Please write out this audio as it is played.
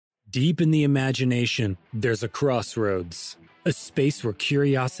Deep in the imagination, there's a crossroads, a space where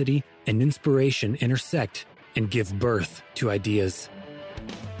curiosity and inspiration intersect and give birth to ideas.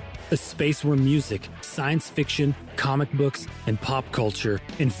 A space where music, science fiction, comic books, and pop culture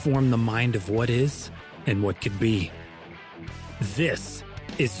inform the mind of what is and what could be. This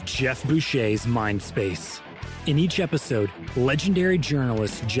is Jeff Boucher's Mindspace. In each episode, legendary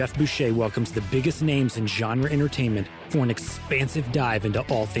journalist Jeff Boucher welcomes the biggest names in genre entertainment for an expansive dive into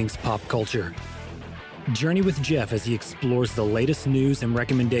all things pop culture. Journey with Jeff as he explores the latest news and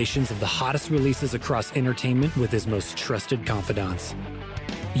recommendations of the hottest releases across entertainment with his most trusted confidants.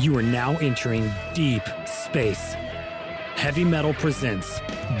 You are now entering deep space. Heavy Metal presents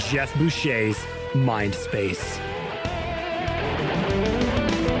Jeff Boucher's Mindspace.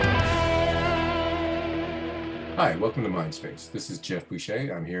 Hi, welcome to Mindspace. This is Jeff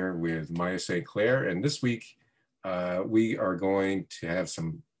Boucher. I'm here with Maya St. Clair, and this week we are going to have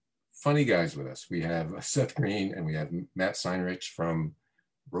some funny guys with us. We have Seth Green and we have Matt Seinrich from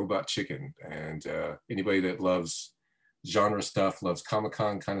Robot Chicken. And anybody that loves genre stuff, loves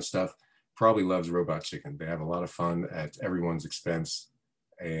Comic-Con kind of stuff, probably loves Robot Chicken. They have a lot of fun at everyone's expense.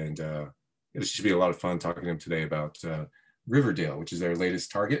 And it should be a lot of fun talking to them today about Riverdale, which is their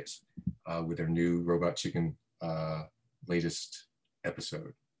latest target with their new Robot Chicken latest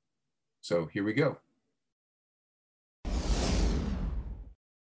episode. So here we go.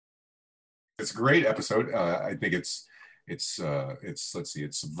 It's a great episode. I think it's let's see,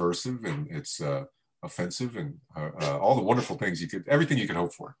 it's subversive and it's offensive and all the wonderful things everything you could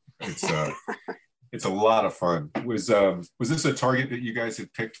hope for. It's a lot of fun. Was this a target that you guys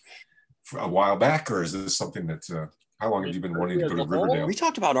had picked for a while back, or is this something that how long have you been wanting to go to Riverdale? We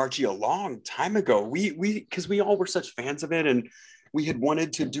talked about Archie a long time ago. Because we all were such fans of it, and we had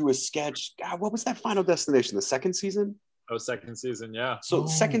wanted to do a sketch. God, what was that Final Destination? The second season? Oh, second season, yeah. So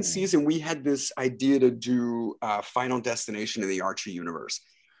second season, we had this idea to do Final Destination in the Archie universe.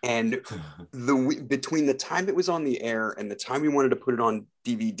 And between the time it was on the air and the time we wanted to put it on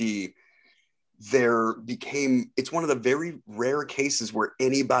DVD, it's one of the very rare cases where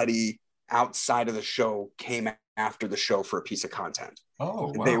anybody outside of the show came after the show for a piece of content.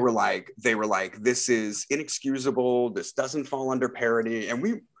 Oh, wow. They were like, this is inexcusable. This doesn't fall under parody. And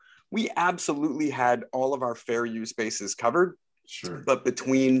we absolutely had all of our fair use bases covered. Sure. But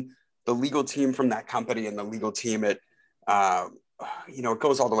between the legal team from that company and the legal team at, it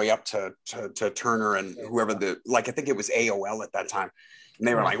goes all the way up to Turner and whoever I think it was AOL at that time. And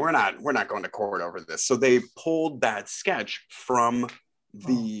they were like, we're not going to court over this. So they pulled that sketch from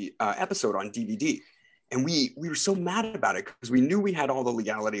the episode on DVD. And we were so mad about it because we knew we had all the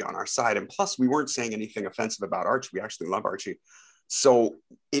legality on our side. And plus we weren't saying anything offensive about Archie. We actually love Archie. So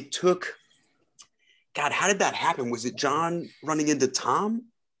it took, God, how did that happen? Was it John running into Tom?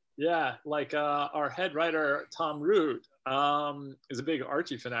 Yeah, like our head writer, Tom Root, is a big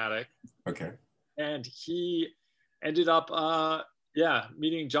Archie fanatic. Okay. And he ended up,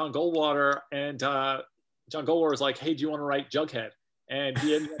 meeting John Goldwater. And John Goldwater was like, hey, do you want to write Jughead? And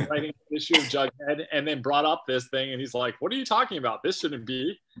he ended up writing an issue of Jughead and then brought up this thing. And he's like, what are you talking about? This shouldn't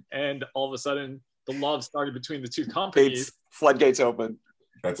be. And all of a sudden, the love started between the two companies. Floodgates open.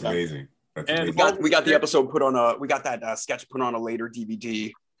 That's amazing. We got the episode we got that sketch put on a later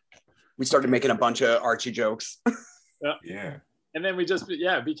DVD. We started making a bunch of Archie jokes. Yeah. And then we just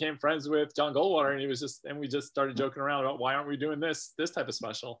became friends with John Goldwater, and we just started joking around about why aren't we doing this type of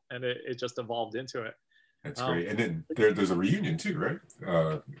special, and it just evolved into it. That's great. And then there's a reunion too,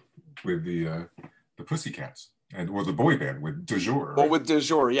 right? With the Pussycats or the boy band with De Jour. Right? Well, with De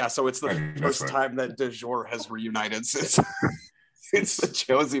Jour, yeah. So it's the first time that De Jour has reunited since the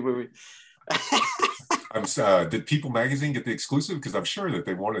Josie movie. Did People Magazine get the exclusive? Because I'm sure that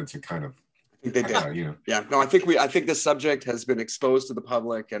they wanted to kind of. I think they did. Yeah. No, I think the subject has been exposed to the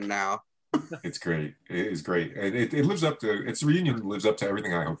public, and now. It's great. It is great, and it lives up to its reunion. Lives up to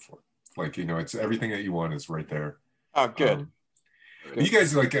everything I hoped for. Like, it's everything that you want is right there. Oh, good. You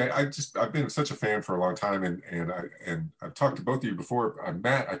guys, I've been such a fan for a long time, and I've talked to both of you before.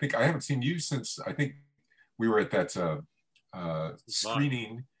 Matt, I think I haven't seen you since I think we were at that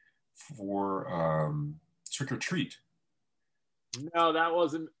screening for Trick or Treat. No, that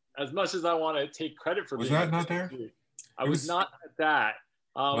wasn't. As much as I want to take credit for was that not there? I was not at that.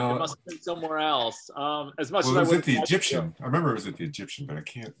 It must have been somewhere else. As much as it I was at the Egyptian. I remember it was at the Egyptian, but I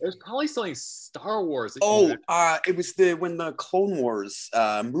can't. It was probably something Star Wars. It was when the Clone Wars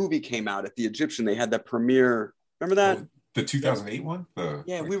movie came out at the Egyptian. They had that premiere. Remember that? The 2008 one.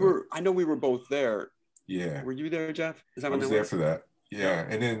 I know we were both there. Yeah. Were you there, Jeff? I was there for that. Yeah,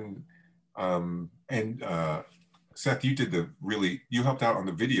 and then Seth, you helped out on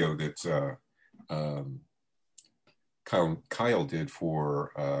the video that Kyle did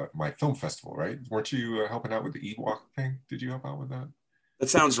for my film festival, right? Weren't you helping out with the Ewok thing? Did you help out with that? That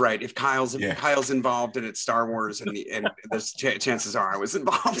sounds right. If Kyle's involved and it's Star Wars, and there's chances are I was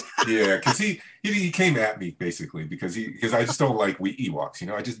involved. Yeah, because he came at me basically because I just don't like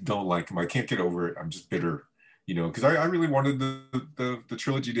Ewoks. I just don't like them. I can't get over it. I'm just bitter. Because I really wanted the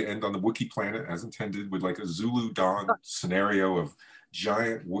trilogy to end on the Wookiee planet as intended, with like a Zulu Dawn scenario of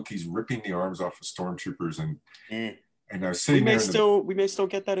giant Wookiees ripping the arms off of stormtroopers, and I was sitting there. We may still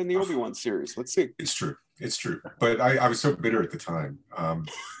get that in the Obi-Wan series. Let's see. It's true. But I was so bitter at the time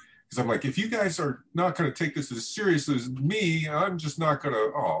because I'm like, if you guys are not going to take this as serious as me, I'm just not going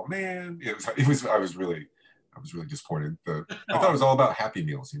to. Oh man, it was. I was really disappointed. I thought it was all about Happy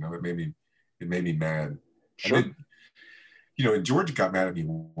Meals. It made me mad. Sure. And then, and George got mad at me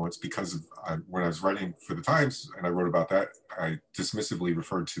once because of when I was writing for the Times and I wrote about that, I dismissively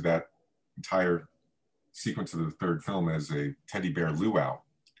referred to that entire sequence of the third film as a teddy bear luau.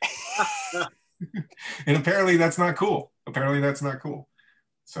 And apparently that's not cool.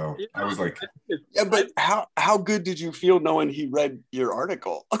 So I was like, yeah, but how good did you feel knowing he read your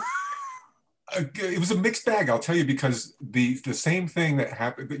article? It was a mixed bag, I'll tell you, because the same thing that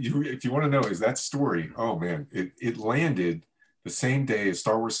happened, if you want to know, is that story. Oh man, it landed the same day as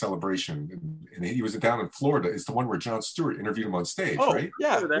Star Wars Celebration, and he was down in Florida. It's the one where Jon Stewart interviewed him on stage, right?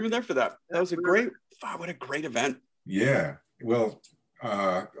 Yeah, you were there for that. That was what a great event. Yeah, well,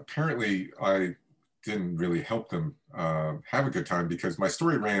 apparently I didn't really help them have a good time because my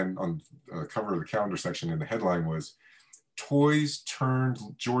story ran on the cover of the calendar section, and the headline was, "Toys turned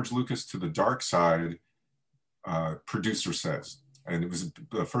George Lucas to the dark side, producer says." And it was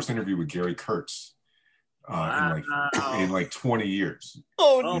the first interview with Gary Kurtz in like 20 years.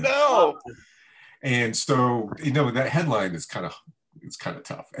 Oh no. And so, that headline is kind of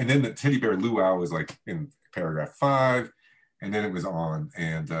tough. And then the teddy bear luau was like in paragraph 5, and then it was on.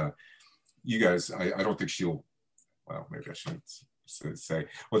 And you guys, I don't think she'll, well, maybe I shouldn't say,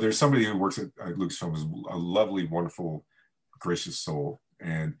 well, there's somebody who works at Lucasfilm, who's a lovely, wonderful, gracious soul,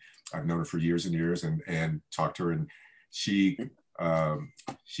 and I've known her for years and years, and talked to her, and she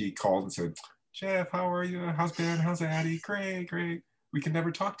called and said, "Jeff, how are you? How's Ben? How's Addie? Great. We can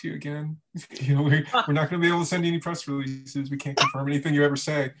never talk to you again. We're not going to be able to send you any press releases. We can't confirm anything you ever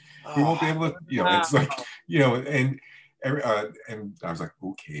say. We won't be able to." It's like, and I was like,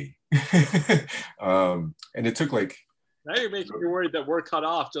 okay. And it took like. Now you're making me worried that we're cut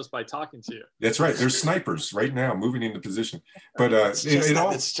off just by talking to you. That's right. There's snipers right now moving into position. But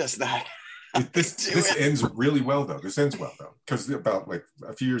it's just that. This ends really well though. Because about like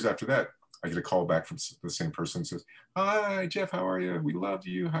a few years after that, I get a call back from the same person who says, "Hi, Jeff, how are you? We love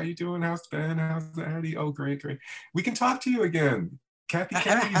you. How you doing? How's Ben? How's Addie? Oh, great. We can talk to you again. Kathy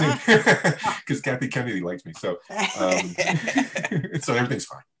Kennedy." Because Kathy Kennedy likes me. So, so everything's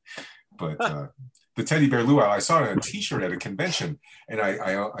fine. But the teddy bear luau, I saw it on a t-shirt at a convention, and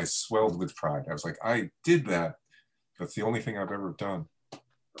I swelled with pride. I was like, I did that. That's the only thing I've ever done.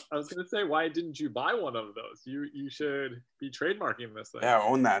 I was going to say, why didn't you buy one of those? You should be trademarking this thing. Yeah,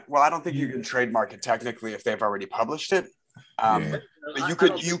 own that. Well, I don't think you can trademark it technically if they've already published it. But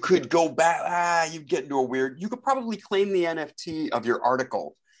you could go back. You get into a weird. You could probably claim the NFT of your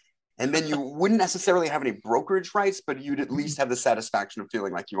article, and then you wouldn't necessarily have any brokerage rights, but you'd at least have the satisfaction of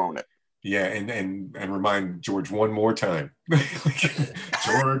feeling like you own it. Yeah, and remind George one more time.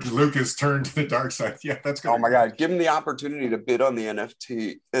 George Lucas turned to the dark side. Yeah, that's good. Oh my God, give him the opportunity to bid on the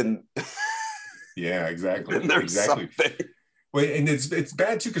NFT, and yeah, exactly. And there's something. Well, and it's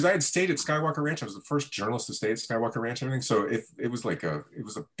bad too because I had stayed at Skywalker Ranch. I was the first journalist to stay at Skywalker Ranch and everything. So it was like a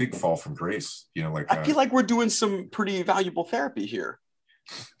big fall from grace. I feel like we're doing some pretty valuable therapy here.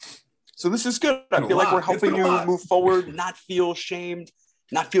 So this is good. I feel like we're helping you move forward, not feel shamed,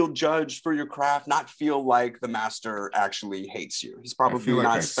 not feel judged for your craft, not feel like the master actually hates you. He's probably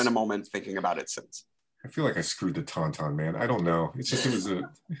not spent a moment thinking about it since. I feel like I screwed the tauntaun, man. I don't know. It's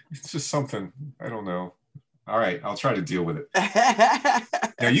just something. I don't know. All right, I'll try to deal with it.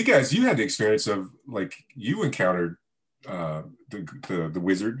 Now, you guys, you had the experience of like you encountered the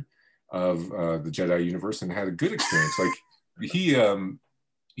wizard of the Jedi universe and had a good experience. Like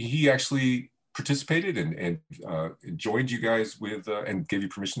he actually participated and joined you guys with and gave you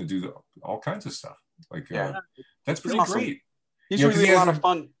permission to do all kinds of stuff. Like that's pretty awesome. Great. He's really a lot of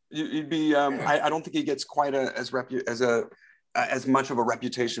fun. You'd be. I don't think he gets quite as much of a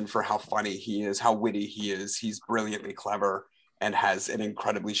reputation for how funny he is, how witty he is. He's brilliantly clever and has an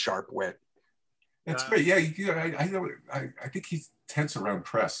incredibly sharp wit. That's great. Yeah, I think he's tense around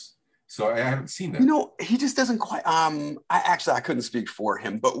press. So I haven't seen that. You know, he just doesn't quite. I couldn't speak for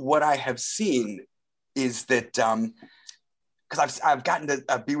him, but what I have seen is that because I've gotten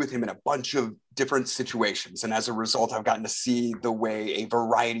to be with him in a bunch of different situations, and as a result, I've gotten to see the way a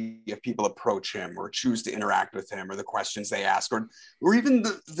variety of people approach him, or choose to interact with him, or the questions they ask, or even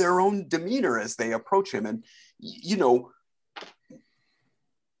their own demeanor as they approach him. And you know,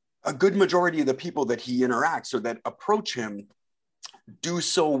 a good majority of the people that he interacts or that approach him do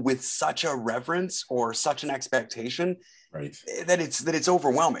so with such a reverence or such an expectation, right, that it's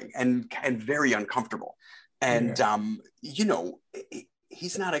overwhelming and very uncomfortable. And you know,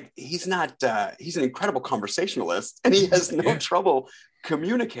 he's an incredible conversationalist, and he has no trouble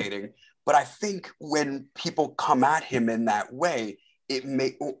communicating. But I think when people come at him in that way, it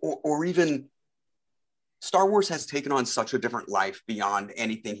may, or even Star Wars has taken on such a different life beyond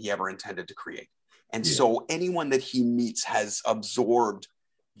anything he ever intended to create. And so anyone that he meets has absorbed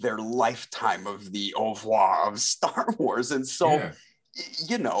their lifetime of the au revoir of Star Wars. And so,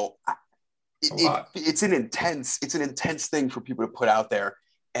 you know, it's an intense thing for people to put out there.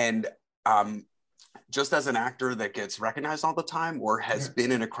 And just as an actor that gets recognized all the time, or has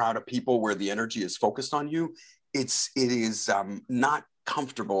been in a crowd of people where the energy is focused on you, it is not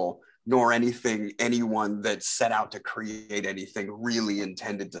comfortable, nor anyone that set out to create anything really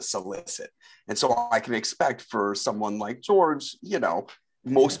intended to solicit. And so I can expect for someone like George, you know,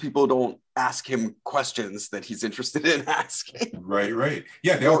 most people don't ask him questions that he's interested in asking. Right.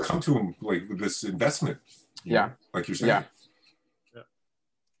 Yeah, they all come to him like with this investment. Know, like you're saying.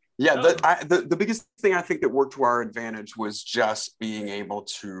 The biggest thing I think that worked to our advantage was just being able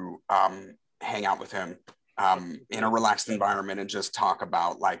to hang out with him in a relaxed environment and just talk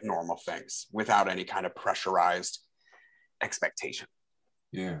about like normal things without any kind of pressurized expectation.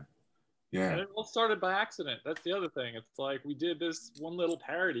 Yeah. And it all started by accident. That's the other thing. It's like we did this one little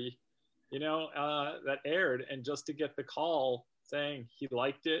parody, you know, that aired, and just to get the call saying he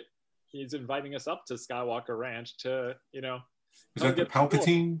liked it, he's inviting us up to Skywalker Ranch to, you know. Is that the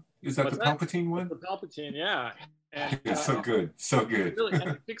Palpatine? Is that the Palpatine one? The Palpatine, yeah. And it's so good. Really,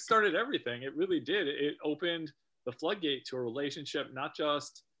 and it kickstarted everything. It really did. It opened the floodgate to a relationship, not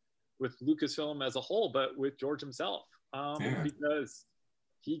just with Lucasfilm as a whole, but with George himself. Because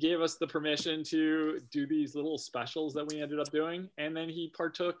he gave us the permission to do these little specials that we ended up doing, and then he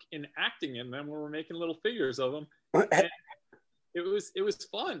partook in acting in them, where we're making little figures of them. And it was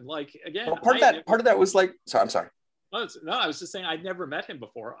fun. Like, again, part of that was like, I'm sorry. No, I was just saying I'd never met him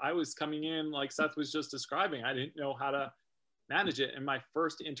before. I was coming in, like Seth was just describing. I didn't know how to manage it. And my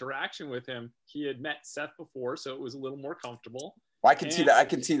first interaction with him, he had met Seth before, so it was a little more comfortable. Well, I can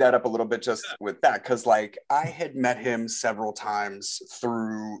tee that up a little bit just with that, because like I had met him several times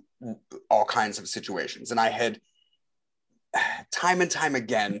through all kinds of situations, and I had time and time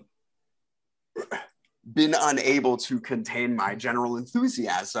again been unable to contain my general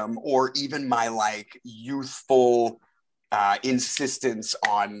enthusiasm, or even my like youthful insistence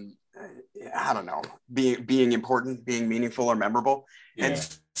on I don't know, being important, being meaningful or memorable. And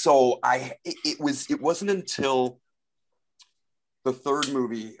so it wasn't until the third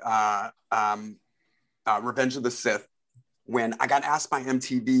movie, Revenge of the Sith, when I got asked by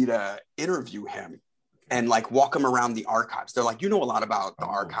MTV to interview him and like walk him around the archives. They're like, you know a lot about the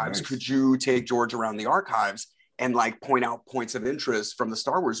archives. Nice. Could you take George around the archives and like point out points of interest from the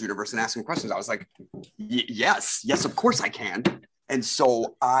Star Wars universe and ask him questions? I was like, yes, of course I can. And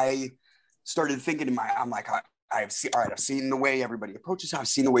so I started thinking I'm like, I've seen the way everybody approaches it. I've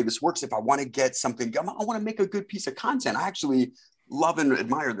seen the way this works. If I want to get something, I want to make a good piece of content. I actually love and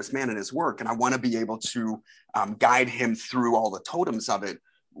admire this man and his work. And I want to be able to guide him through all the totems of it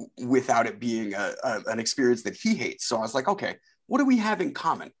without it being an experience that he hates. So I was like, okay, what do we have in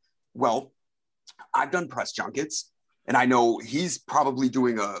common? Well, I've done press junkets, and I know he's probably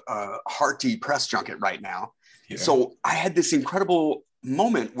doing a hearty press junket right now. Yeah. So I had this incredible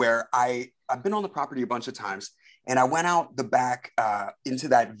moment where I've been on the property a bunch of times, and I went out the back into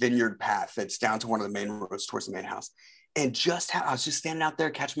that vineyard path that's down to one of the main roads towards the main house. And I was just standing out there,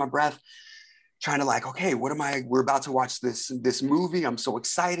 catching my breath, trying to like, okay, we're about to watch this movie. I'm so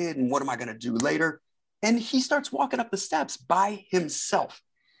excited. And what am I going to do later? And he starts walking up the steps by himself.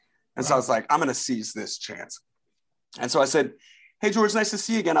 And so I was like, I'm going to seize this chance. And so I said, hey, George, nice to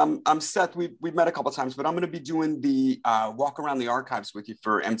see you again. I'm Seth. We've met a couple of times, but I'm going to be doing the walk around the archives with you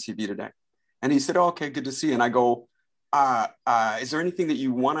for MTV today. And he said, oh, okay, good to see you. And I go, is there anything that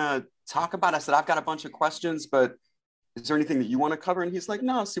you want to talk about? I said, I've got a bunch of questions, but is there anything that you want to cover? And he's like,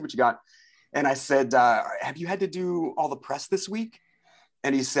 no, I'll see what you got. And I said, have you had to do all the press this week?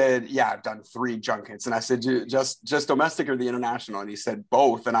 And he said, yeah, I've done 3 junkets. And I said, just domestic or the international? And he said,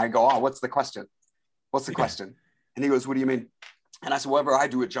 both. And I go, oh, what's the question? What's the question? And he goes, what do you mean? And I said, whenever I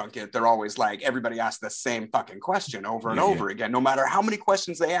do a junket, they're always like, everybody asks the same fucking question over and over again. No matter how many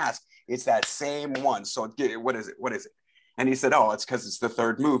questions they ask, it's that same one. So what is it? What is it? And he said, oh, it's because it's the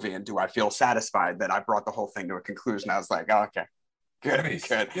 3rd movie. And do I feel satisfied that I brought the whole thing to a conclusion? I was like, oh, okay, good, Nice.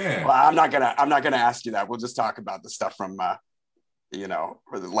 good. Yeah. Well, I'm not gonna ask you that. We'll just talk about the stuff from,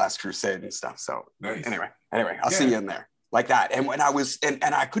 for the Last Crusade and stuff. So Nice. anyway, I'll see you in there. Like that. And when I was, and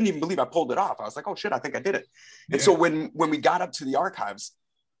I couldn't even believe I pulled it off. I was like, oh shit, I think I did it. And so when we got up to the archives,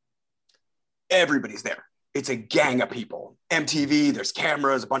 everybody's there. It's a gang of people. MTV, there's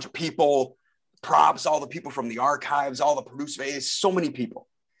cameras, a bunch of people, props, all the people from the archives, all the producers, so many people.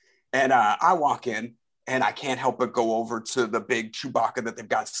 And I walk in and I can't help but go over to the big Chewbacca that they've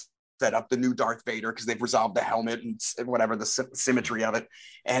got set up, the new Darth Vader, because they've resolved the helmet and whatever, the symmetry of it.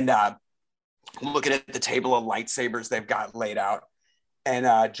 And looking at the table of lightsabers they've got laid out.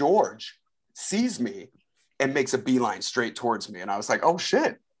 And George sees me and makes a beeline straight towards me. And I was like, oh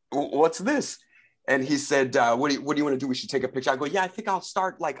shit, what's this? And he said, what do you want to do? We should take a picture. I go, yeah, I think I'll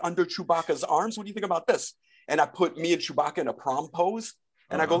start like under Chewbacca's arms. What do you think about this? And I put me and Chewbacca in a prom pose.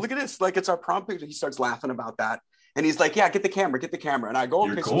 And I go, look at this, like it's our prom picture. He starts laughing about that. And he's like, yeah, get the camera. And I go,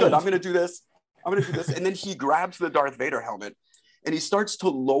 okay, so good, I'm going to do this. And then he grabs the Darth Vader helmet and he starts to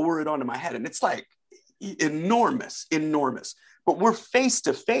lower it onto my head. And it's like enormous. But we're face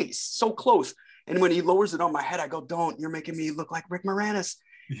to face, so close. And when he lowers it on my head, I go, don't, you're making me look like Rick Moranis.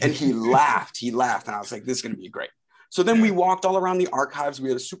 And he laughed. And I was like, this is going to be great. So then we walked all around the archives. We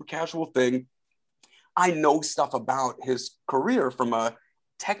had a super casual thing. I know stuff about his career from a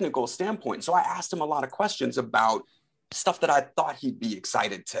technical standpoint. So I asked him a lot of questions about stuff that I thought he'd be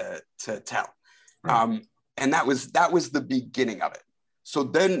excited to tell. Right. And that was the beginning of it. So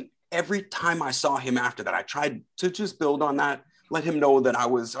then every time I saw him after that, I tried to just build on that, let him know that I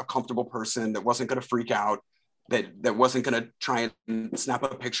was a comfortable person that wasn't going to freak out, that wasn't going to try and snap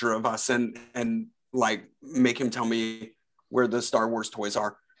a picture of us and like make him tell me where the Star Wars toys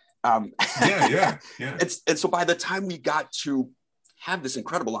are. Yeah. And so by the time we got to have this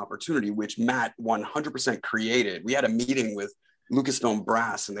incredible opportunity, which Matt 100% created, we had a meeting with Lucasfilm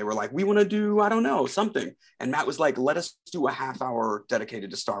Brass and they were like, we want to do, I don't know, something. And Matt was like, let us do a half hour dedicated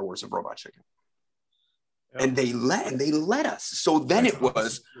to Star Wars of Robot Chicken. Yep. And they let us. So then it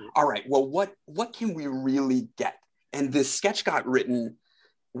was, all right, well, what can we really get? And this sketch got written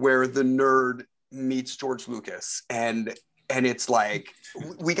where the nerd meets George Lucas. And it's like,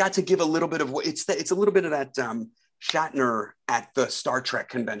 we got to give a little bit of, it's a little bit of that Shatner at the Star Trek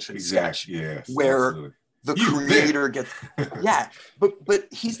convention sketch, yes, where absolutely. The creator gets, but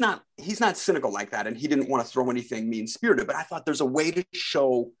he's not cynical like that. And he didn't want to throw anything mean-spirited, but I thought there's a way to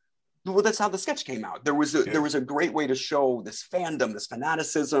show, well, that's how the sketch came out. There was a great way to show this fandom, this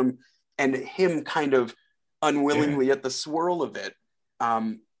fanaticism, and him kind of unwillingly at the swirl of it.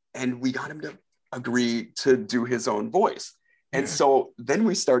 And we got him to agree to do his own voice. And so then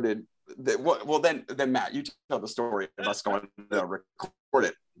we started, then Matt, you tell the story of us going to record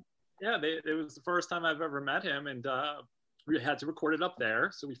it. Yeah, it was the first time I've ever met him, and we had to record it up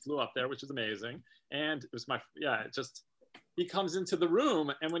there. So we flew up there, which was amazing. And it was he comes into the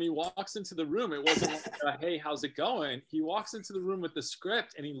room, and when he walks into the room, it wasn't like, hey, how's it going? He walks into the room with the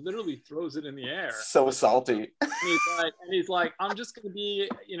script, and he literally throws it in the air. So salty. And he's like, I'm just gonna be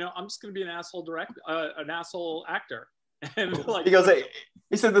an asshole an asshole actor. And like, he goes, hey,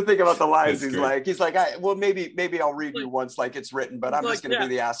 he said the thing about the lines. He's like, maybe I'll read you once, like it's written, but I'm just going to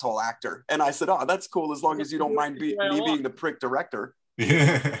be the asshole actor. And I said, oh, that's cool as long as you don't mind me being the prick director.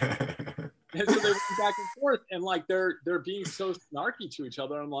 Yeah. And so they went back and forth, and like they're being so snarky to each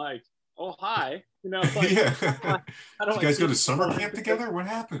other. I'm like, oh hi, like, how do you guys go to summer camp together? What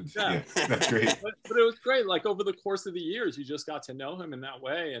happened? Yeah, that's great. But it was great. Like over the course of the years, you just got to know him in that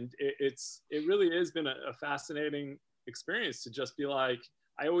way, and it really has been a fascinating experience to just be like,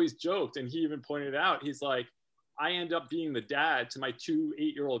 I always joked, and he even pointed out, he's like, I end up being the dad to my 2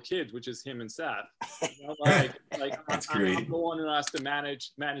 8-year-old kids, which is him and Seth. Like That's I'm great. the one who has to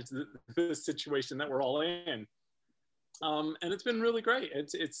manage the situation that we're all in. And it's been really great.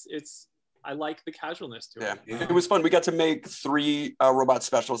 It's I like the casualness to it. Yeah, it was fun. We got to make 3 robot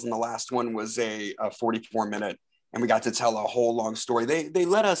specials, and the last one was a 44-minute, and we got to tell a whole long story. They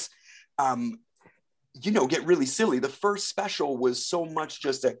let us get really silly. The first special was so much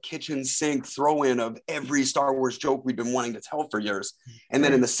just a kitchen sink throw in of every Star Wars joke we'd been wanting to tell for years. And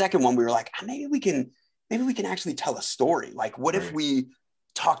then in the second one, we were like, maybe we can actually tell a story. Like, what if we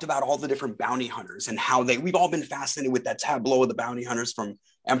talked about all the different bounty hunters and how we've all been fascinated with that tableau of the bounty hunters from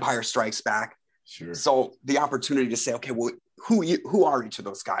Empire Strikes Back. Sure. So the opportunity to say, okay, well, who are each of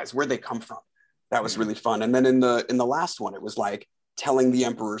those guys? Where'd they come from? That was really fun. And then in the last one, it was like telling the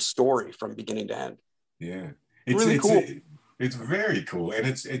Emperor's story from beginning to end. Yeah. It's cool. It's very cool. And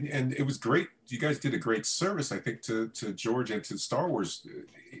and it was great. You guys did a great service, I think, to George and to Star Wars,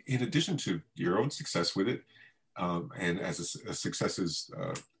 in addition to your own success with it. And as a success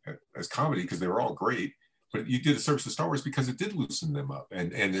as comedy, because they were all great, but you did a service to Star Wars because it did loosen them up,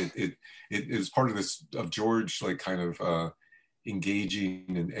 and it is part of this of George, like kind of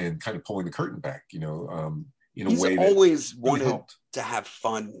engaging and kind of pulling the curtain back, in a way that always really wanted helped. to have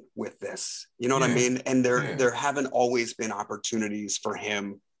fun with this, you know what I mean? And there haven't always been opportunities for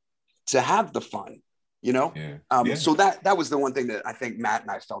him to have the fun, So that was the one thing that I think Matt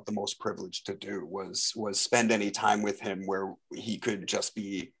and I felt the most privileged to do was spend any time with him where he could just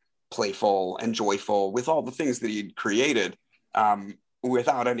be playful and joyful with all the things that he'd created,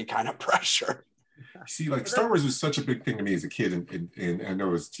 without any kind of pressure. See, like Star Wars was such a big thing to me as a kid, and I know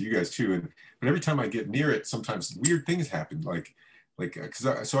it was to you guys too. But every time I get near it, sometimes weird things happen.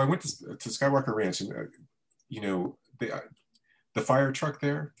 So I went to Skywalker Ranch, and the fire truck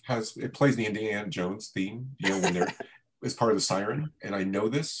there plays the Indiana Jones theme, when they're as part of the siren. And I know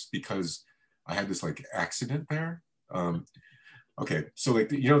this because I had this like accident there. Okay, so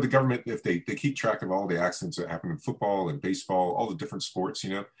the government, if they keep track of all the accidents that happen in football and baseball, all the different sports,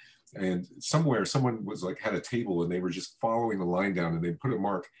 and somewhere someone was had a table and they were just following the line down, and they put a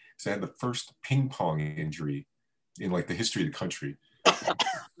mark. So I had the first ping pong injury in the history of the country.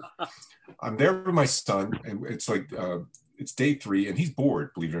 I'm there with my son, and it's day 3, and he's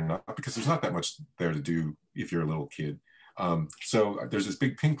bored, believe it or not, because there's not that much there to do if you're a little kid. So there's this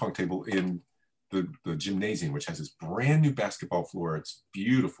big ping pong table in the gymnasium, which has this brand new basketball floor. It's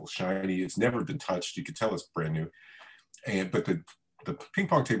beautiful, shiny. It's never been touched. You could tell it's brand new. But the ping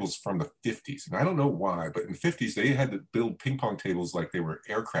pong tables from the 50s, and I don't know why, but in the 50s they had to build ping pong tables like they were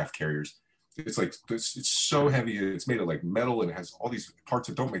aircraft carriers. It's so heavy. It's made of metal, and it has all these parts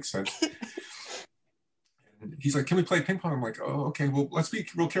that don't make sense. And he's like, "Can we play ping pong?" I'm like, "Oh, okay. Well, let's be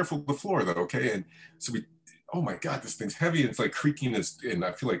real careful with the floor, though, okay?" And so oh my God, this thing's heavy. And it's creaking, and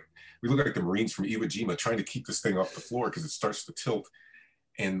I feel like we look like the Marines from Iwo Jima trying to keep this thing off the floor because it starts to tilt.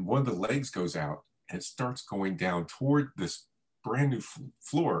 And one of the legs goes out, and it starts going down toward this brand new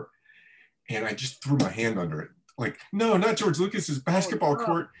floor. And I just threw my hand under it. No, not George Lucas's basketball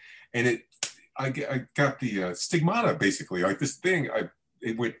court. And I got the stigmata, basically, this thing,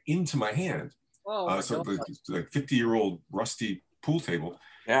 it went into my hand. So the 50-year-old rusty pool table.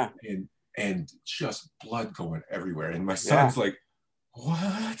 Yeah. And just blood going everywhere. And my son's like,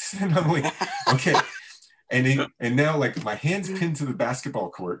 "What?" And I'm like, "Okay." And now my hand's pinned to the basketball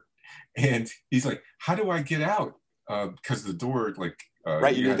court, and he's like, "How do I get out?" Because the door,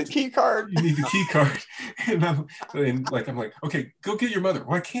 right, you need the key card. You need the key card. And I'm like, "Okay, go get your mother."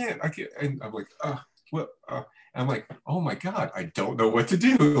 "Well, I can't. And I'm like, I'm like, "Oh my God, I don't know what to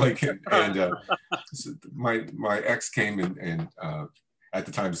do." So my ex came and at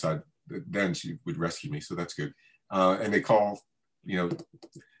the time decided then she would rescue me, so that's good. And they call,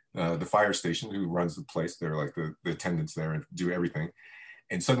 the fire station who runs the place. They're the attendants there and do everything.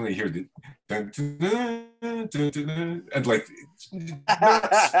 And suddenly you hear the dun, dun, dun, dun, dun, dun, and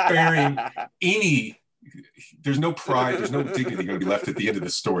not sparing any. There's no pride, there's no dignity going to be left at the end of the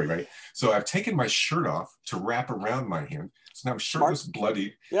story, right? So I've taken my shirt off to wrap around my hand. So now I'm shirtless,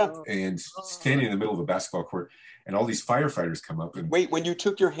 bloody, and standing in the middle of a basketball court. And all these firefighters come up. And wait, when you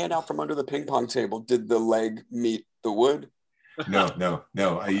took your hand out from under the ping pong table, did the leg meet the wood? No.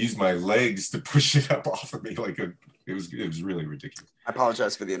 I used my legs to push it up off of me. It was really ridiculous. I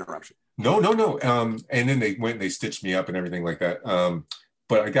apologize for the interruption. No. And then they went and they stitched me up and everything like that.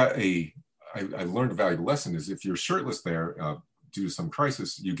 But I learned a valuable lesson is if you're shirtless there due to some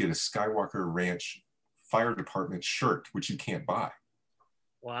crisis, you get a Skywalker Ranch Fire Department shirt, which you can't buy.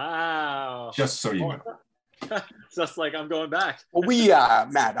 Wow. Just so you know. Just I'm going back. Well,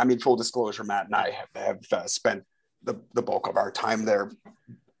 Matt, full disclosure, Matt and I have spent the bulk of our time there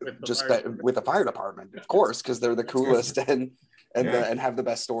with the fire department, of course, because they're the coolest and have the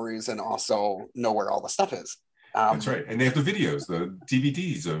best stories and also know where all the stuff is. That's right. And they have the videos, the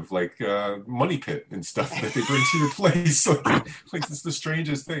DVDs of Money Pit and stuff that they bring to your place. It's the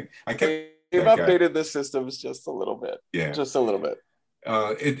strangest thing. They've updated the systems just a little bit. Yeah. Just a little bit.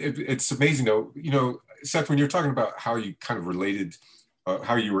 It's amazing though, Seth, when you're talking about how you kind of related,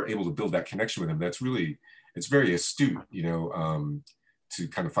 how you were able to build that connection with him, it's very astute, to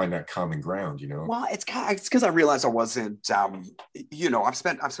kind of find that common ground, Well, it's because I realized I wasn't, I've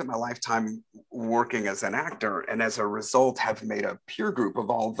spent my lifetime working as an actor, and as a result have made a peer group of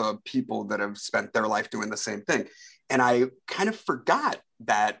all the people that have spent their life doing the same thing. And I kind of forgot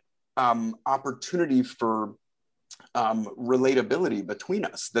that opportunity for relatability between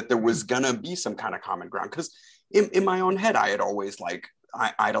us, that there was gonna be some kind of common ground. Because in my own head, I had always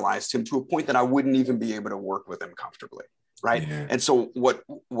I idolized him to a point that I wouldn't even be able to work with him comfortably. Right. Yeah. And so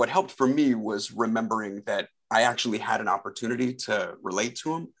what helped for me was remembering that I actually had an opportunity to relate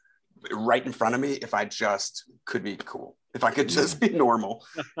to him right in front of me. If I just could be cool, if I could just be normal,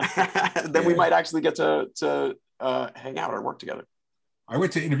 then we might actually get to hang out or work together. I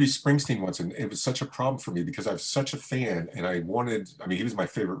went to interview Springsteen once, and it was such a problem for me because I was such a fan, and he was my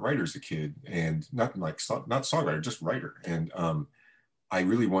favorite writer as a kid, and not songwriter, just writer. And I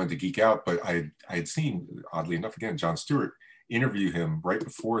really wanted to geek out, but I had seen, oddly enough, again, Jon Stewart interview him right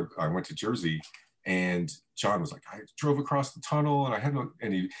before I went to Jersey. And Jon was like, I drove across the tunnel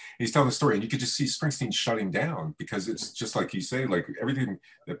and he's telling the story, and you could just see Springsteen shutting down, because it's just like you say, like everything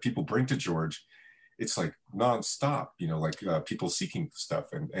that people bring to George, it's like nonstop, people seeking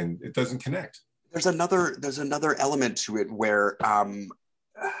stuff, and it doesn't connect. There's another element to it where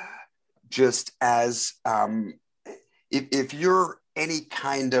just as if you're any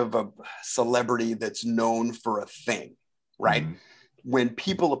kind of a celebrity that's known for a thing, right? Mm-hmm. When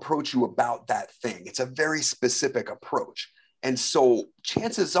people approach you about that thing, it's a very specific approach. And so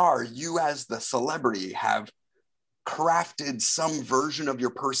chances are you as the celebrity have crafted some version of your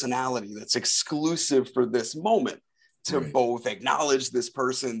personality that's exclusive for this moment to both acknowledge this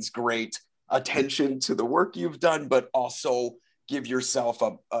person's great attention to the work you've done, but also give yourself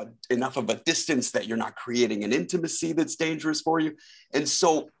enough of a distance that you're not creating an intimacy that's dangerous for you. And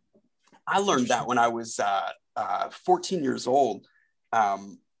so I learned that when I was 14 years old. A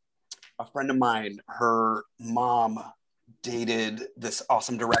friend of mine, her mom dated this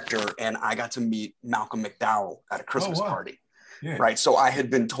awesome director, and I got to meet Malcolm McDowell at a Christmas party. Yeah. Right. So I had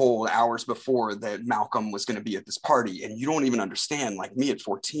been told hours before that Malcolm was going to be at this party, and you don't even understand, like me at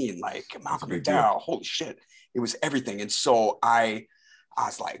 14, like Malcolm McDowell, holy shit. It was everything. And so I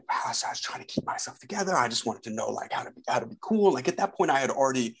was like, wow, so I was trying to keep myself together. I just wanted to know like how to be cool. Like at that point I had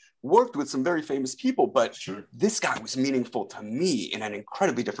already worked with some very famous people, but this guy was meaningful to me in an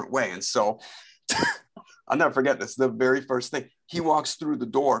incredibly different way. And so I'll never forget this. The very first thing, he walks through the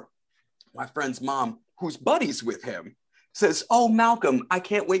door, my friend's mom, who's buddies with him, says, "Oh, Malcolm, I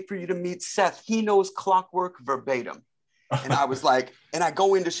can't wait for you to meet Seth. He knows Clockwork verbatim." And I was like, and I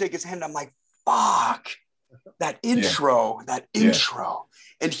go in to shake his hand. I'm like, fuck. That intro.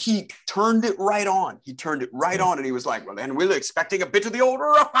 And he turned it right on. On. And he was like, well, then we're expecting a bit of the old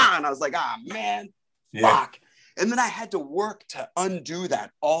Rahan. And I was like, man, fuck. And then I had to work to undo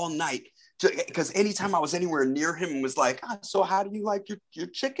that all night. Because anytime I was anywhere near him and was like, so how do you like your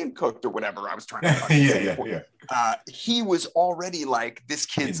chicken cooked or whatever I was trying to he was already like, this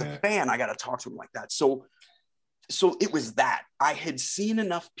kid's a fan. I got to talk to him like that. So it was that. I had seen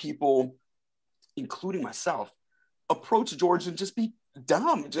enough people, including myself, approach George and just be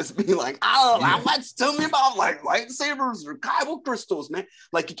dumb, just be like, I don't know how much, tell me about like lightsabers or kyber crystals, man.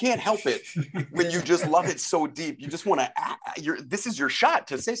 Like you can't help it when you just love it so deep. You just want to, this is your shot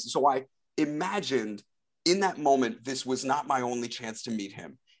to say so. So I imagined in that moment, this was not my only chance to meet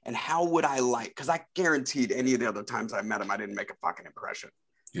him. And how would I because I guaranteed any of the other times I met him, I didn't make a fucking impression.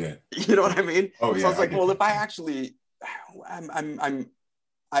 Yeah. You know what I mean? Oh, yeah. So I was like, well, if I actually,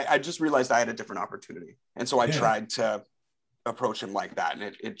 I just realized I had a different opportunity. And so I tried to approach him like that,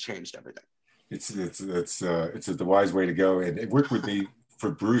 and it changed everything. It's the wise way to go. And it worked with me for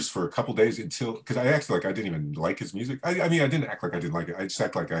Bruce for a couple days because I acted like I didn't even like his music. I mean, I didn't act like I didn't like it. I just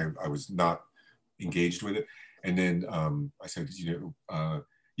acted like I was not engaged with it. And then I said, you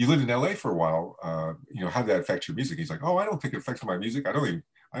lived in LA for a while. How did that affect your music? He's like, oh, I don't think it affected my music. I don't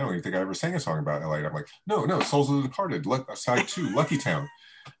even think I ever sang a song about LA. And I'm like, no, Souls of the Departed, side 2, Lucky Town.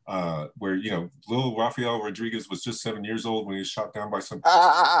 Where little Rafael Rodriguez was just 7 years old when he was shot down by some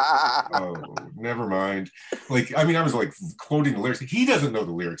oh, never mind. Like, I mean, I was like quoting the lyrics. He doesn't know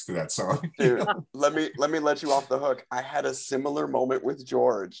the lyrics to that song. Dude, let me let you off the hook. I had a similar moment with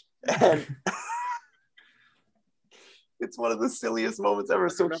George, and it's one of the silliest moments ever.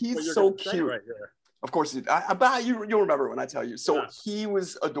 So he's so cute. Right here. Of course, you'll remember when I tell you. So he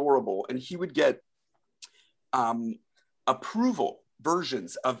was adorable, and he would get approval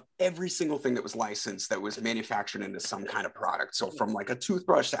versions of every single thing that was licensed that was manufactured into some kind of product. So from like a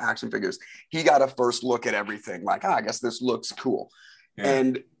toothbrush to action figures, he got a first look at everything. Like, I guess this looks cool. Yeah.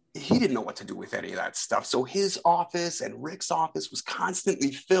 And he didn't know what to do with any of that stuff. So his office and Rick's office was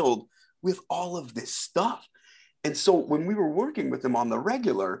constantly filled with all of this stuff. And so when we were working with him on the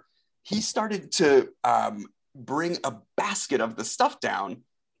regular, he started to bring a basket of the stuff down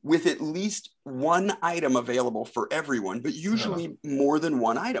with at least one item available for everyone, but usually more than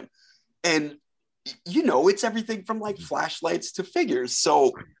one item. And, you know, it's everything from like flashlights to figures.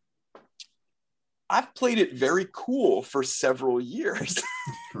 So I've played it very cool for several years.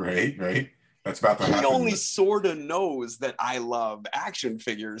 Right. That's about to happen. He only sort of knows that I love action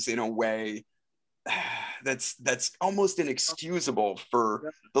figures in a way that's almost inexcusable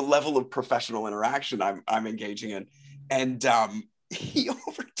for the level of professional interaction I'm engaging in. And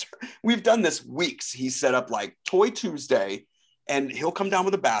we've done this weeks. He set up like Toy Tuesday, and he'll come down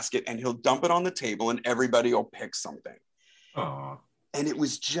with a basket and he'll dump it on the table and everybody will pick something. Aww. And it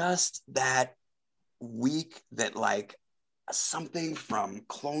was just that week that like something from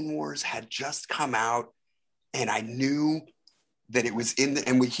Clone Wars had just come out, and I knew that it was in the,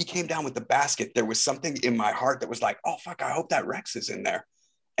 and when he came down with the basket, there was something in my heart that was like, oh fuck, I hope that Rex is in there.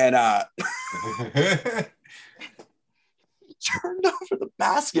 And turned over the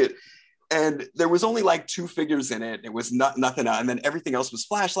basket, and there was only like 2 figures in it. It was nothing, and then everything else was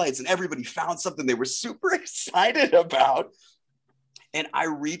flashlights, and everybody found something they were super excited about. And I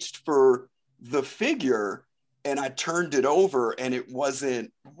reached for the figure and I turned it over, and it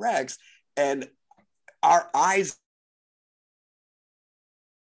wasn't Rex. And our eyes,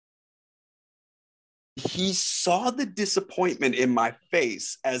 he saw the disappointment in my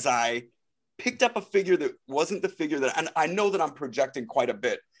face as I picked up a figure that wasn't the figure that, and I know that I'm projecting quite a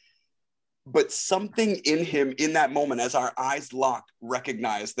bit, but something in him in that moment, as our eyes locked,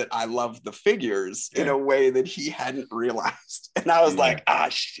 recognized that I love the figures in a way that he hadn't realized. And I was like, ah,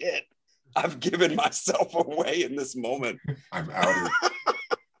 shit, I've given myself away in this moment. I'm out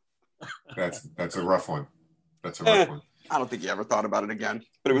of That's a rough one. That's a rough one. I don't think he ever thought about it again,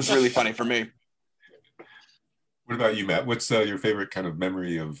 but it was really funny for me. What about you, Matt? What's your favorite kind of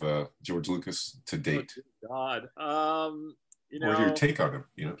memory of George Lucas to date? God, you know, or your take on him,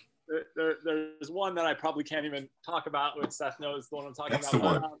 you know? There's one that I probably can't even talk about, which Seth knows the one I'm talking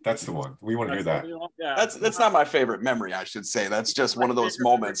about. That's the one. We want to hear that. Yeah. That's not my favorite memory, I should say. That's just one of those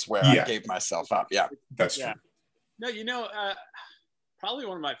moments where I gave myself up. Yeah. That's true. No, you know, probably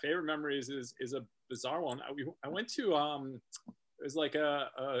one of my favorite memories is a bizarre one. I went to it was like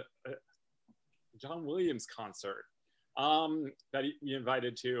a John Williams concert that we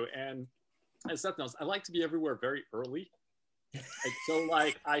invited to, and as Seth knows, I like to be everywhere very early. So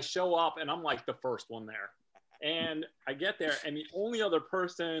like I show up and I'm like the first one there, and I get there and the only other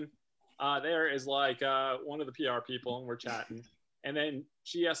person there is like one of the PR people, and we're chatting, and then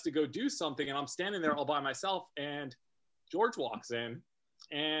she has to go do something, and I'm standing there all by myself, and George walks in,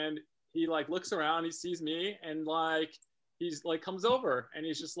 and he like looks around, he sees me, and like he's like comes over, and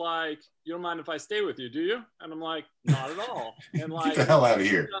he's just like, you don't mind if I stay with you, do you? And I'm like, not at all. And like, get the hell out of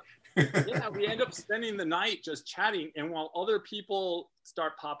here. Yeah, we end up spending the night just chatting, and while other people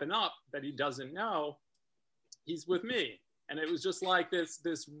start popping up that he doesn't know, he's with me. And it was just like this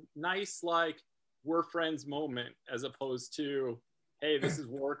nice, like, we're friends moment, as opposed to, hey, this is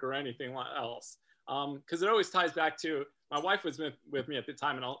work or anything else. Because it always ties back to, my wife was with me at the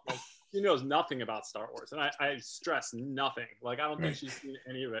time, and she knows nothing about Star Wars, and I stress nothing. Like, I don't think she's seen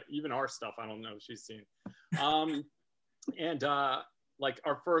any of it. Even our stuff, I don't know if she's seen. Like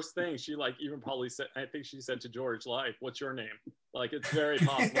our first thing, she like even probably said, I think she said to George, like, what's your name? Like, it's very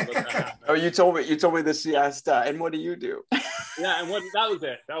possible that happened. Oh, you told me this. She asked, and what do you do? Yeah, and that was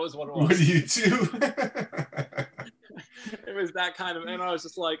it. That was what it was. What do you do? It was that kind of, and I was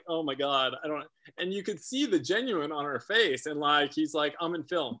just like, oh my God, and you could see the genuine on her face, and like, he's like, I'm in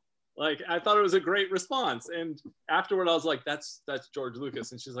film. Like, I thought it was a great response. And afterward, I was like, that's George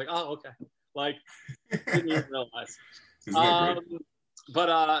Lucas. And she's like, oh, okay. Like, didn't even realize. Isn't that great?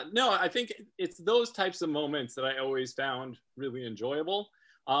 But no, I think it's those types of moments that I always found really enjoyable.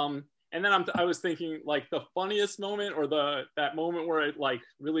 And then I was thinking, like, the funniest moment, or that moment where it like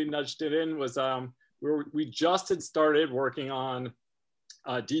really nudged it in, was we just had started working on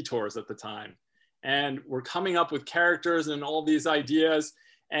Detours at the time, and we're coming up with characters and all these ideas,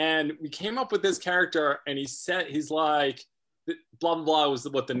 and we came up with this character, and he's like, blah blah blah was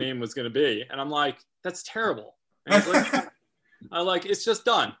what the name was going to be, and I'm like, that's terrible. And he's like, I'm like, it's just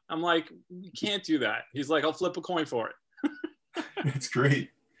done. I'm like, you can't do that. He's like, I'll flip a coin for it. That's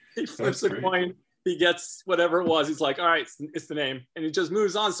great. He flips a coin. He gets whatever it was. He's like, all right, it's the name. And he just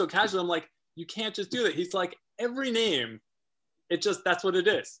moves on so casually. I'm like, you can't just do that. He's like, every name, that's what it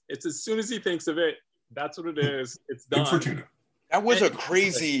is. It's as soon as he thinks of it, that's what it is. It's done. Good Fortuna. That was a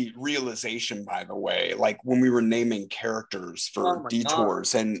crazy realization, by the way, like when we were naming characters for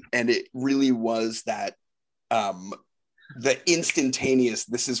detours, and it really was that the instantaneous,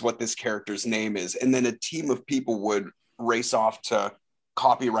 this is what this character's name is. And then a team of people would race off to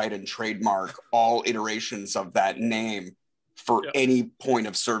copyright and trademark all iterations of that name for any point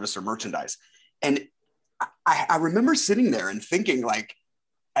of service or merchandise. And I remember sitting there and thinking, like,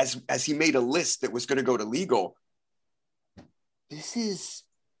 as he made a list that was going to go to legal, this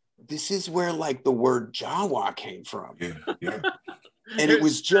is where like the word Jawa came from. Yeah. And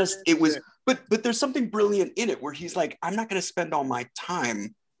but there's something brilliant in it where he's like, I'm not going to spend all my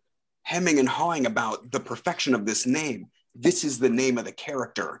time hemming and hawing about the perfection of this name. This is the name of the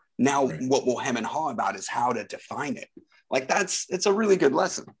character. Now, what we'll hem and haw about is how to define it. Like it's a really good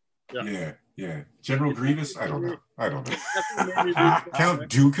lesson. Yeah. General Grievous? I don't know. Count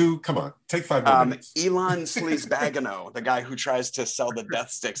Dooku? Come on, take 5 more minutes. Elon Sleazebagano, the guy who tries to sell the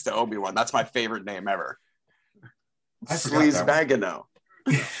death sticks to Obi-Wan. That's my favorite name ever. Sleazebagano.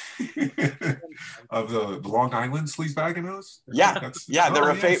 Of the Long Island Sleazebaganos?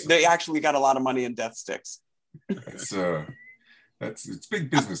 They actually got a lot of money in death sticks. It's big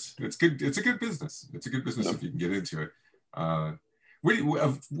business. It's good. It's a good business. It's a good business if you can get into it.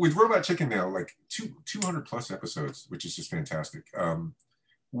 With Robot Chicken now, like 200 plus episodes, which is just fantastic.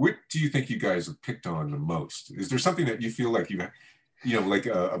 What do you think you guys have picked on the most? Is there something that you feel like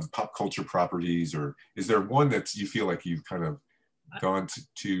of pop culture properties, or is there one that you feel like you've kind of gone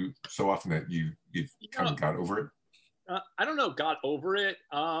to so often that you've kind of got over it? I don't know, got over it,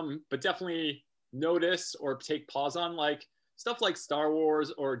 but definitely notice or take pause on, like stuff like Star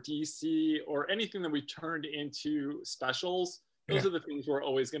Wars or DC or anything that we turned into specials. Those are the things we're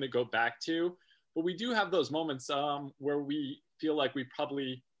always going to go back to. But we do have those moments where we feel like we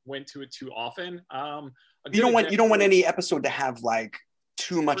probably went to it too often. You don't want any episode to have like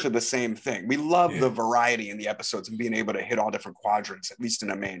too much of the same thing. We love the variety in the episodes and being able to hit all different quadrants, at least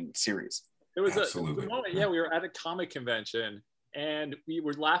in a main series. There was a moment, we were at a comic convention and we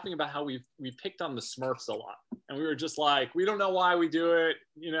were laughing about how we picked on the Smurfs a lot. And we were just like, we don't know why we do it,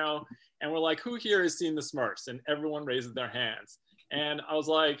 and we're like, who here has seen the Smurfs? And everyone raises their hands. And I was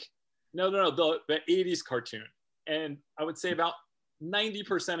like, no, the 80s cartoon. And I would say about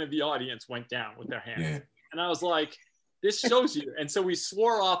 90% of the audience went down with their hands. Yeah. And I was like, this shows you. And so we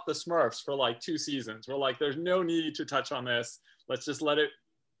swore off the Smurfs for like 2 seasons. We're like, there's no need to touch on this. Let's just let it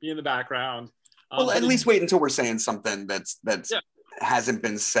be in the background. Well, at least wait until we're saying something that's hasn't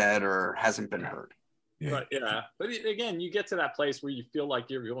been said or hasn't been heard. Yeah. But again, you get to that place where you feel like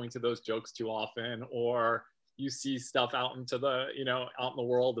you're going to those jokes too often, or you see stuff out into the, out in the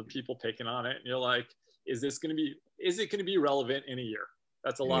world of people picking on it. And you're like, is it going to be relevant in a year?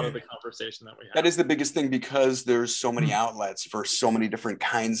 That's a lot of the conversation that we have. That is the biggest thing, because there's so many outlets for so many different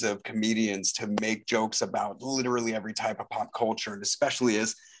kinds of comedians to make jokes about literally every type of pop culture. And especially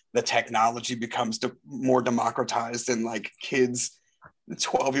as the technology becomes more democratized, and like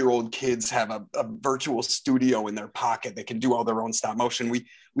 12-year-old kids have a virtual studio in their pocket. They can do all their own stop motion.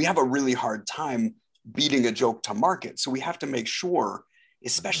 We have a really hard time beating a joke to market. So we have to make sure,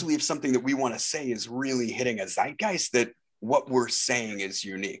 especially if something that we want to say is really hitting a zeitgeist, that what we're saying is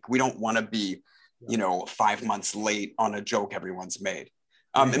unique. We don't want to be, 5 months late on a joke everyone's made.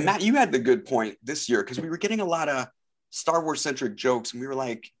 And Matt, you had the good point this year, because we were getting a lot of Star Wars centric jokes. And we were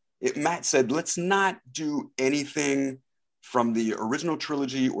like, Matt said, let's not do anything from the original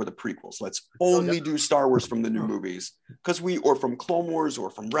trilogy or the prequels. Let's only do Star Wars from the new movies, or from Clone Wars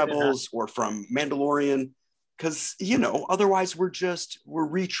or from Rebels or from Mandalorian, because otherwise we're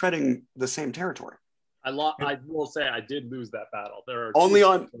retreading the same territory. I will say I did lose that battle. There are only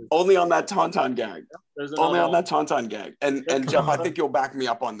on that Tauntaun gag. Only on that Tauntaun gag. And Jeff, I think you'll back me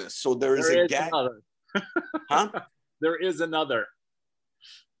up on this. So there is a gag. Huh? There is another.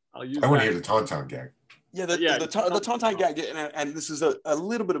 I want to hear the Tauntaun gag. Yeah, the Tauntaun gag, and this is a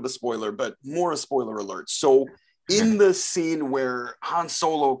little bit of a spoiler, but more a spoiler alert. So in the scene where Han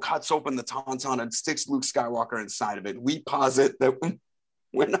Solo cuts open the Tauntaun and sticks Luke Skywalker inside of it, we posit that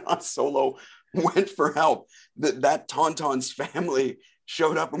when Han Solo went for help, that Tauntaun's family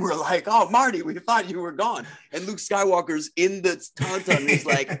showed up and we're like, oh, Marty, we thought you were gone. And Luke Skywalker's in the Tauntaun and he's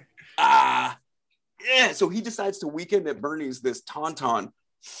like, yeah. So he decides to weekend at Bernie's this Tauntaun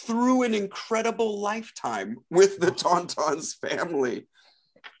through an incredible lifetime with the Tauntaun's family.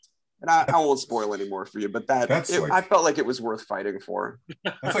 And I won't spoil anymore for you, but I felt like it was worth fighting for.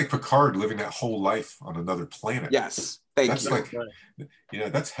 That's like Picard living that whole life on another planet. Yes, thank you.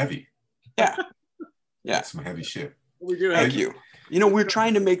 That's heavy. Yeah. That's some heavy shit. We do. Thank you. We're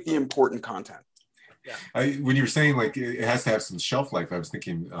trying to make the important content. When you were saying like it has to have some shelf life, I was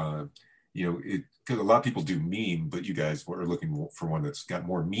thinking, because a lot of people do meme, but you guys were looking for one that's got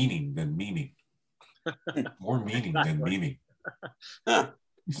more meaning than memeing. More meaning than memeing. I'll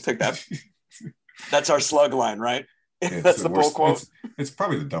take that. That's our slug line, right? Yeah, that's the bull quote. It's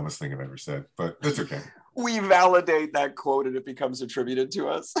probably the dumbest thing I've ever said, but that's okay. We validate that quote and it becomes attributed to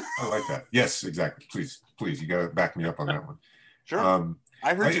us. I like that. Yes, exactly. Please, you got to back me up on that one. Sure.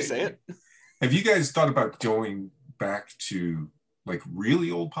 I heard you say it. Have you guys thought about going back to like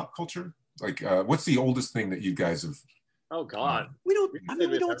really old pop culture? Like, what's the oldest thing that you guys have? Oh God, we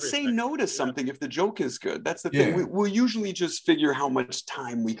don't say no to something if the joke is good. That's the thing. We'll usually just figure how much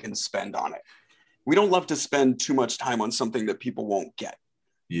time we can spend on it. We don't love to spend too much time on something that people won't get.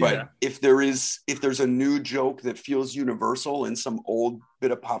 But if there's a new joke that feels universal in some old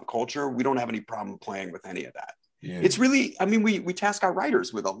bit of pop culture, we don't have any problem playing with any of that. It's really, we task our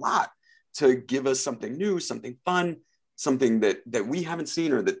writers with a lot to give us something new, something fun, something that we haven't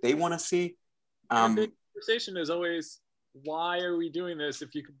seen or that they want to see. The conversation is always, why are we doing this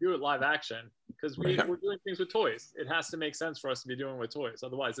if you could do it live action? Because we're doing things with toys. It has to make sense for us to be doing with toys.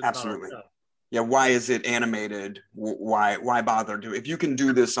 Otherwise, it's not our show. Yeah, why is it animated? Why bother doing? If you can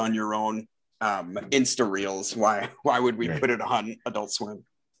do this on your own Insta Reels, why would we put it on Adult Swim?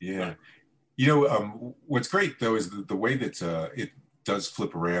 Yeah, what's great though is the way that it does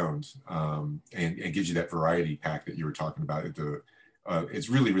flip around and gives you that variety pack that you were talking about. It's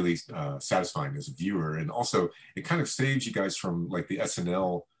really, really satisfying as a viewer, and also it kind of saves you guys from like the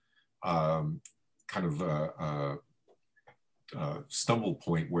SNL stumble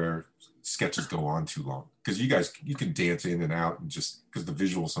point where sketches go on too long, because you can dance in and out, and just because the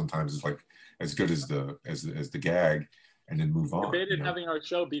visual sometimes is like as good as the gag, and then move on. Debated having our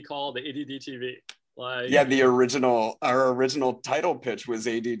show be called ADD TV. Our original title pitch was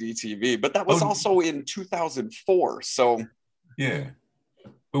ADD TV, but that was also in 2004. So yeah.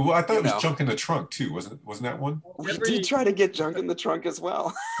 Well, I thought it was Junk in the Trunk too, wasn't that one? We did try to get Junk in the Trunk as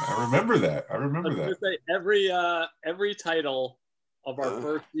well. I remember that. I was gonna say every title of our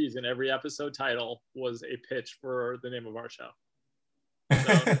first season, every episode title was a pitch for the name of our show. So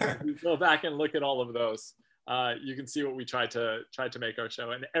if you go back and look at all of those, you can see what we tried to make our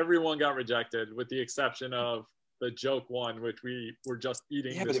show, and everyone got rejected with the exception of the joke one, which we were just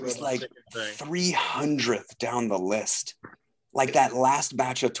eating. Yeah, but it was like 300th down the list. Like that last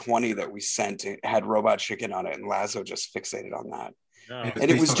batch of 20 that we sent, it had Robot Chicken on it, and Lazo just fixated on that. No.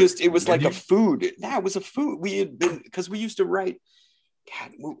 And it was like a food. Yeah, it was a food. We had been, because we used to write,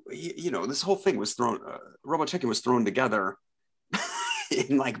 God, this whole thing was thrown, Robot Chicken was thrown together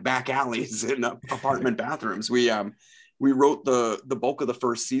in like back alleys in apartment bathrooms. We wrote the bulk of the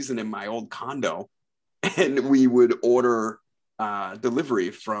first season in my old condo, and we would order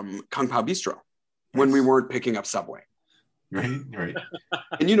delivery from Kung Pao Bistro when we weren't picking up Subway. Right.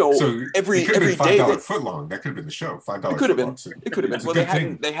 And so every day $5 foot long. That could have been the show. $5. It could have been. It could have been. Well,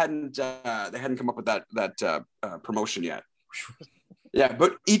 they hadn't come up with that promotion yet. Yeah,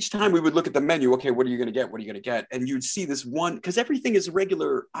 but each time we would look at the menu. Okay, what are you going to get? What are you going to get? And you'd see this one, because everything is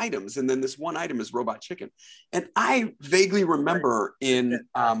regular items, and then this one item is Robot Chicken. And I vaguely remember in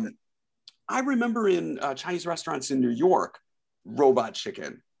Chinese restaurants in New York, Robot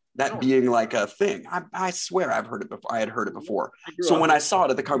Chicken. That being like a thing. I swear I've heard it before. I had heard it before. So when I saw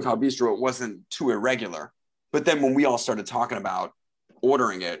it at the Kung Pao Bistro, it wasn't too irregular. But then when we all started talking about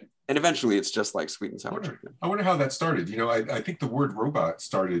ordering it, and eventually it's just like sweet and sour chicken. I wonder how that started. I think the word robot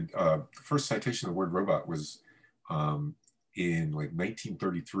started, the first citation of the word robot was in like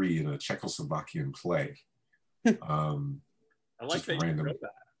 1933 in a Czechoslovakian play. I like that you wrote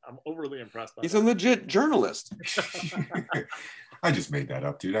that. I'm overly impressed by He's a legit journalist. I just made that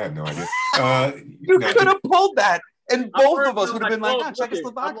up, dude. I have no idea. You could have pulled that, and both of us would have been like,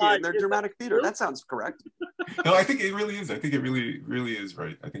 Czechoslovakia and their dramatic theater. That sounds correct. No, I think it really is. I think it really, really is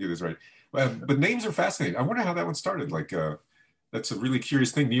right. I think it is right. But names are fascinating. I wonder how that one started. Like, that's a really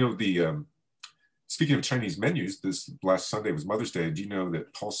curious thing. Speaking of Chinese menus, this last Sunday was Mother's Day. Do you know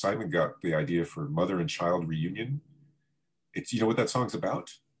that Paul Simon got the idea for Mother and Child Reunion? You know what that song's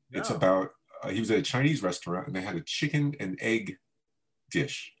about? No. It's about, he was at a Chinese restaurant and they had a chicken and egg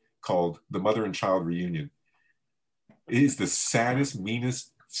dish called the Mother and Child Reunion. It is the saddest,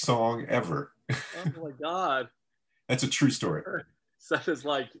 meanest song ever. Oh my God. That's a true story. Seth is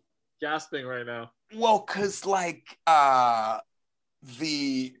like gasping right now. Well, because like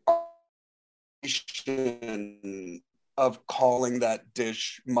the of calling that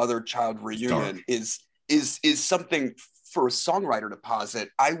dish Mother-Child Reunion is something for a songwriter to posit.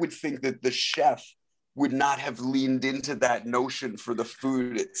 I would think that the chef would not have leaned into that notion for the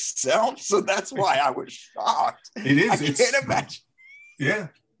food itself. So that's why I was shocked. It is. I can't imagine. Yeah,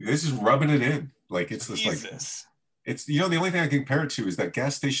 this is rubbing it in. Like it's just Jesus. like it's the only thing I can compare it to is that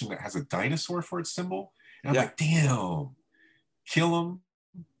gas station that has a dinosaur for its symbol. And I'm like, damn, kill them,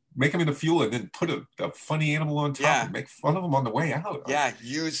 make them into fuel, and then put a funny animal on top and make fun of them on the way out. Yeah,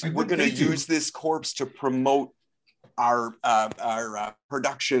 we're going to use this corpse to promote our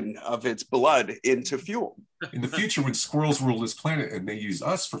production of its blood into fuel. In the future, when squirrels rule this planet and they use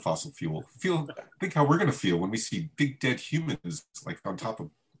us for fossil fuel, think how we're going to feel when we see big dead humans like on top of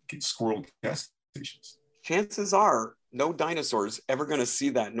squirrel gas stations. Chances are no dinosaurs ever going to see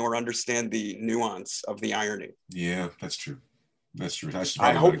that nor understand the nuance of the irony. Yeah, that's true. That's true.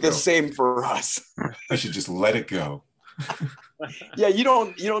 I hope the same for us. I should just let it go. Yeah, you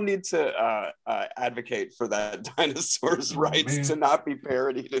don't need to advocate for that dinosaur's rights to not be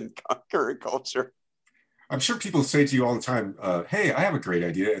parodied in current culture. I'm sure people say to you all the time, hey, I have a great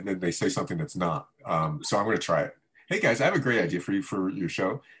idea, and then they say something that's not. So I'm going to try it. Hey guys, I have a great idea for you for your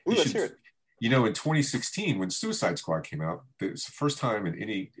show. Ooh, let's hear it. You know, in 2016, when Suicide Squad came out, it was the first time in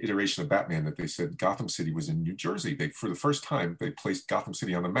any iteration of Batman that they said Gotham City was in New Jersey. For the first time, they placed Gotham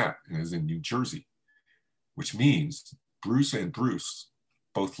City on the map, and it is in New Jersey, which means Bruce and Bruce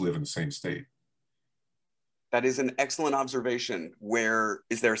both live in the same state. That is an excellent observation.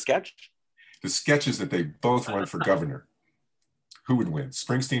 Is there a sketch? The sketch is that they both run for governor. Who would win?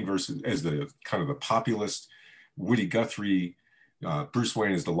 Springsteen versus as the kind of the populist, Woody Guthrie. Bruce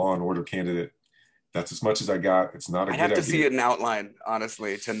Wayne is the law and order candidate. That's as much as I got. It's not a good idea. I'd have to see it in outline,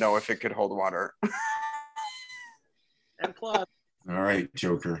 honestly, to know if it could hold water. And plus, all right,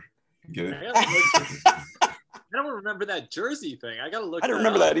 Joker, get it? I don't remember that Jersey thing. I gotta look. I don't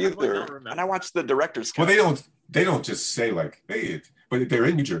remember that either. And I watched the director's cut. Well, they don't just say like, hey, but they're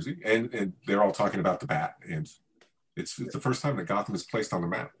in New Jersey and they're all talking about the bat, and it's the first time that Gotham is placed on the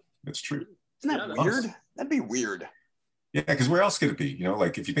map. It's true. Isn't that weird? That'd be weird. Yeah, because where else could it be? You know,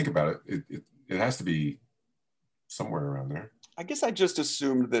 like if you think about it, it has to be somewhere around there. I guess I just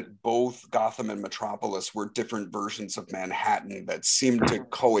assumed that both Gotham and Metropolis were different versions of Manhattan that seemed to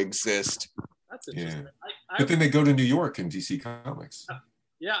coexist. That's interesting. Yeah. But then they go to New York in DC Comics.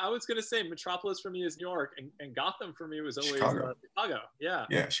 Yeah, I was gonna say Metropolis for me is New York, and Gotham for me was always Chicago. Yeah.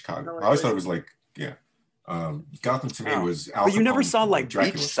 Yeah, Chicago. I always thought it was like, Gotham to me was Al But you never Capone, saw like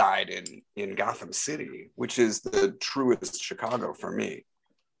Dracula. Beachside in Gotham City, which is the truest Chicago for me.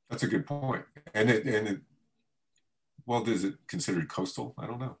 That's a good point. And it well, is it considered coastal? I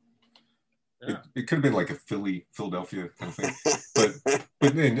don't know. Yeah. It could have been like a Philadelphia kind of thing.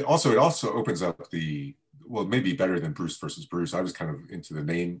 but then also it also opens up maybe better than Bruce versus Bruce. I was kind of into the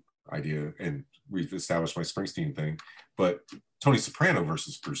name idea, and we've established my Springsteen thing. But Tony Soprano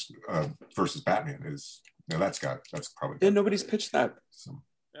versus Bruce versus Batman is that's probably nobody's pitched that. So,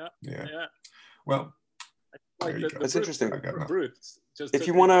 yeah. Well, that's interesting. Bruce, if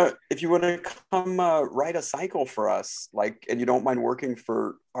you wanna come write a cycle for us, like, and you don't mind working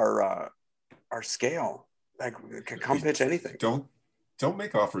for our scale, like, come pitch anything. Don't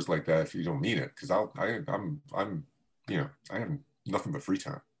make offers like that if you don't mean it, because I'm I have nothing but free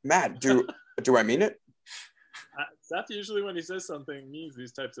time. Matt, do I mean it? Seth usually when he says something means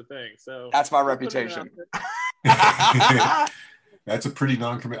these types of things. So that's my reputation. That's a pretty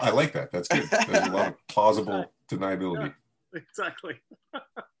non-commit. I like that. That's good. There's a lot of plausible deniability. Yeah, exactly.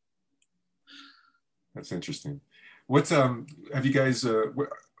 That's interesting. What's have you guys?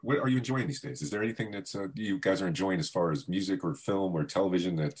 What are you enjoying these days? Is there anything that you guys are enjoying as far as music or film or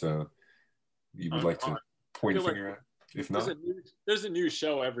television that you would like to point a finger at? If not, there's a new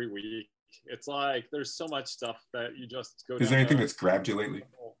show every week. It's like there's so much stuff that you just go. Is there anything that's grabbed you lately?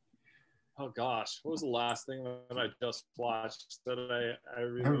 Oh gosh, what was the last thing that I just watched that I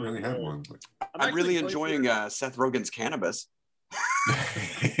really haven't really had one. I'm really enjoying Seth Rogen's Cannabis.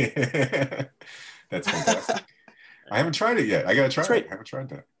 That's fantastic. I haven't tried it yet. I gotta try it. I haven't tried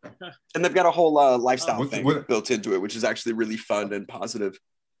that. And they've got a whole lifestyle thing built into it, which is actually really fun and positive.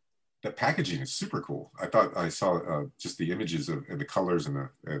 The packaging is super cool. I thought I saw just the images and the colors and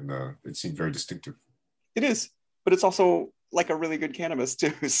it seemed very distinctive. It is, but it's also like a really good cannabis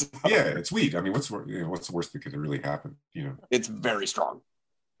too. So. Yeah, it's weed. I mean, what's the worst that could really happen? It's very strong.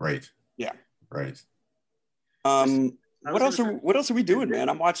 Right. Yeah. Right. What else are we doing, man?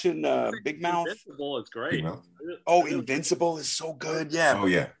 I'm watching Big Mouth. Invincible is great. Big Mouth. Oh, Invincible is so good. Yeah. Oh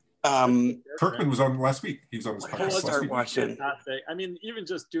yeah. Kirkman was on last week. He was on this podcast last week. Watching. Fantastic. I mean, even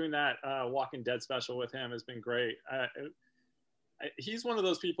just doing that Walking Dead special with him has been great. He's one of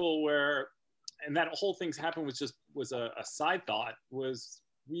those people where, and that whole thing's happened was a side thought. Was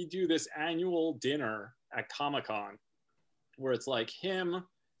we do this annual dinner at Comic-Con where it's like him,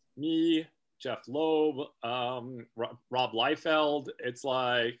 me, Jeff Loeb, Rob Liefeld. It's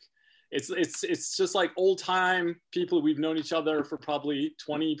like, it's just like old time people. We've known each other for probably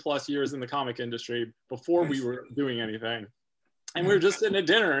 20 plus years in the comic industry before we were doing anything. And we were just sitting at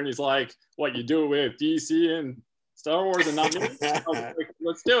dinner and he's like, what, you do it with DC and Star Wars and not me? I was like,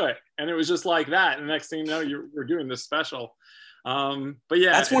 let's do it. And it was just like that. And the next thing you know, we're doing this special. But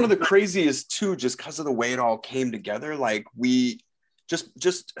yeah, that's one of the craziest too, just because of the way it all came together. Like we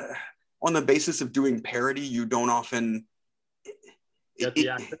just on the basis of doing parody, you don't often get the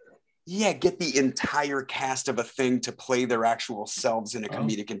actor. Yeah, get the entire cast of a thing to play their actual selves in a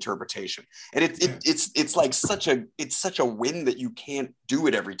comedic interpretation. And it's like such a win that you can't do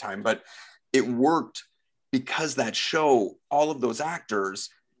it every time, but it worked because that show, all of those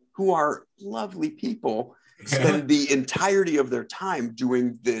actors who are lovely people spend the entirety of their time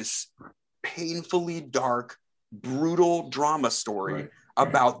doing this painfully dark, brutal drama story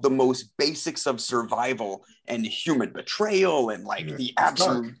about the most basics of survival and human betrayal and like the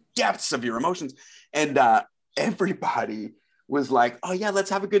absolute depths of your emotions. And everybody was like, oh yeah, let's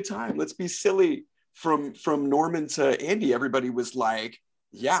have a good time. Let's be silly. From Norman to Andy, everybody was like,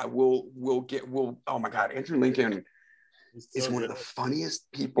 yeah, we'll oh my God, Andrew Lincoln is one of the funniest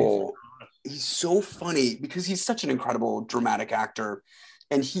people. He's so funny because he's such an incredible dramatic actor,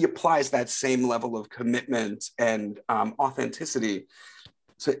 and he applies that same level of commitment and authenticity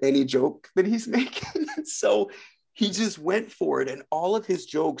to any joke that he's making. So he just went for it, and all of his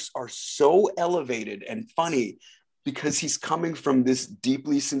jokes are so elevated and funny because he's coming from this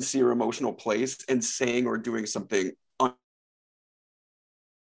deeply sincere emotional place and saying or doing something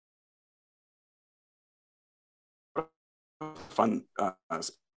fun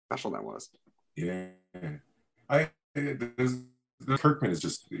special that was. Yeah, Kirkman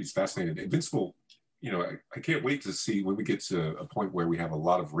is he's fascinating. Invincible, you know, I can't wait to see when we get to a point where we have a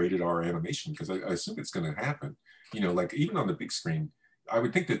lot of rated R animation, because I assume it's going to happen. You know, like even on the big screen, I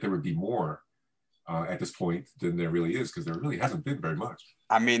would think that there would be more at this point than there really is, because there really hasn't been very much.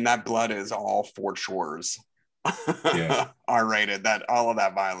 I mean, that blood is all for chores. R-rated. That all of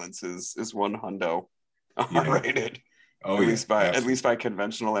that violence is one hundo R-rated. Oh, at least by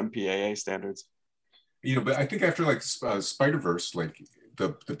conventional MPAA standards. You know, but I think after like Spider-Verse, like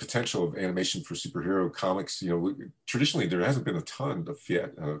the potential of animation for superhero comics, you know, traditionally there hasn't been a ton of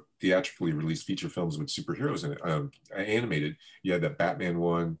theatrically released feature films with superheroes in it. Animated, you had that Batman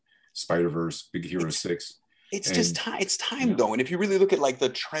one, Spider-Verse, Big Hero 6. It's time though. And if you really look at like the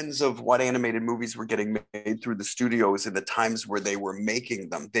trends of what animated movies were getting made through the studios in the times where they were making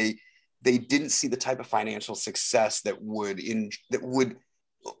them, they didn't see the type of financial success that would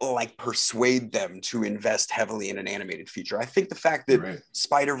like persuade them to invest heavily in an animated feature. I think the fact that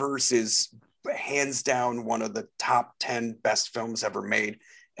Spider-Verse is hands down one of the top 10 best films ever made,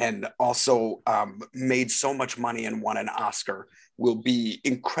 and also made so much money and won an Oscar, will be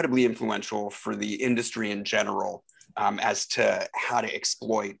incredibly influential for the industry in general as to how to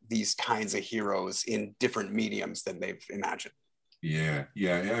exploit these kinds of heroes in different mediums than they've imagined. Yeah.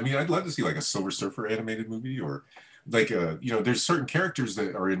 I mean, I'd love to see like a Silver Surfer animated movie, or like you know, there's certain characters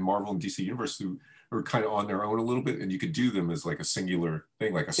that are in Marvel and DC Universe who are kind of on their own a little bit, and you could do them as like a singular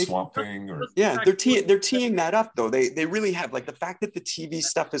thing, like a Swamp Thing, or they're teeing that up though. They really have, like, the fact that the TV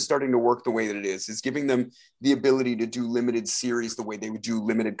stuff is starting to work the way that it is giving them the ability to do limited series the way they would do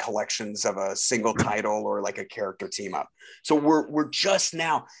limited collections of a single title or like a character team up. So we're just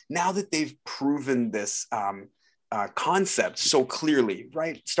now that they've proven this concept so clearly,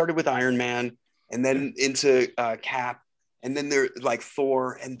 right? Started with Iron Man, and then into Cap, and then they're like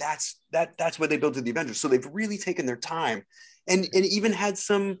Thor, and that's where they built the Avengers. So they've really taken their time, and even had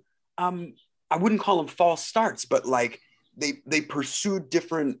some I wouldn't call them false starts, but like they pursued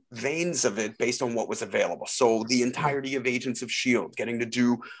different veins of it based on what was available. So the entirety of Agents of S.H.I.E.L.D., getting to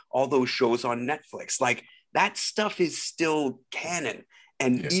do all those shows on Netflix, like that stuff is still canon.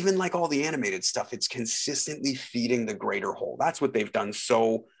 And even like all the animated stuff, it's consistently feeding the greater whole. That's what they've done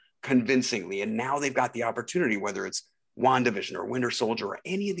so convincingly. And now they've got the opportunity, whether it's WandaVision or Winter Soldier or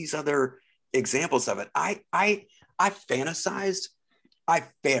any of these other examples of it. I fantasized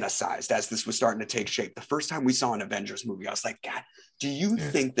as this was starting to take shape. The first time we saw an Avengers movie, I was like, God, do you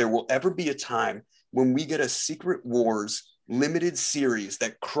think there will ever be a time when we get a Secret Wars limited series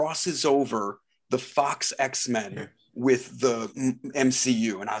that crosses over the Fox X-Men with the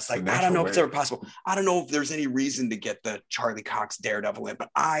MCU? And I was like, I don't know if it's ever possible. I don't know if there's any reason to get the Charlie Cox Daredevil in, but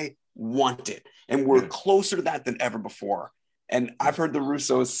I want it. And we're closer to that than ever before. And I've heard the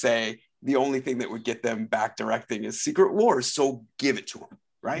Russos say the only thing that would get them back directing is Secret Wars. So give it to them.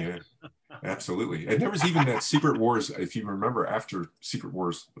 right? Yeah, absolutely. And there was even that Secret Wars, if you remember, after Secret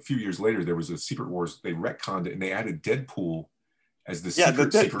Wars, a few years later, there was a Secret Wars, they retconned it and they added Deadpool as the Yeah,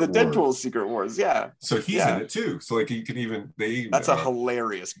 Secret the War. Deadpool Secret Wars. Yeah. So he's in it too. So like you can even, That's a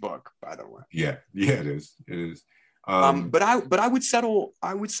hilarious book, by the way. Yeah, it is. It is. But I would settle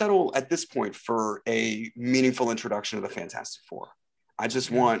at this point for a meaningful introduction to the Fantastic Four. I just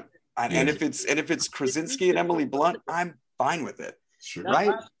want, and if it's Krasinski and Emily Blunt, I'm fine with it. Sure.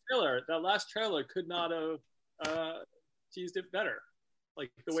 Right? That last trailer could not have teased it better. Like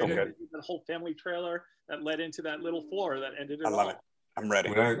the way that whole family trailer that led into that little floor that ended it all. I love it. I'm ready.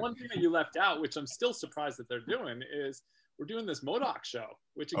 One thing that you left out, which I'm still surprised that they're doing, is we're doing this MODOK show,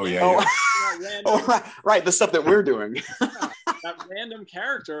 which again, right, the stuff that we're doing. That random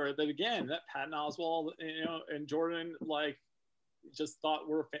character that Patton Oswalt, and Jordan just thought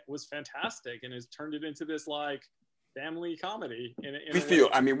was fantastic, and has turned it into this family comedy.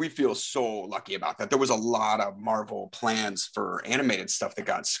 We feel so lucky about that. There was a lot of Marvel plans for animated stuff that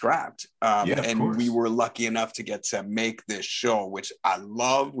got scrapped. And we were lucky enough to get to make this show, which I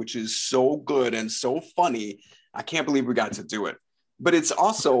love, which is so good and so funny. I can't believe we got to do it. But it's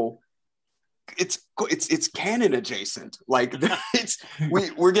also, it's canon adjacent. Like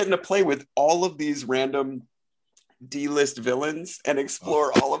we're getting to play with all of these random D-list villains and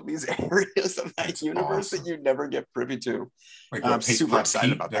explore all of these areas of that universe that you never get privy to. I'm super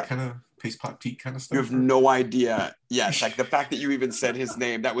excited about that. Kind of Paste Pot Pete kind of stuff. You have no idea. Yes, like the fact that you even said his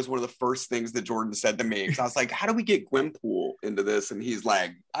name, that was one of the first things that Jordan said to me. Because I was like, how do we get Gwenpool into this? And he's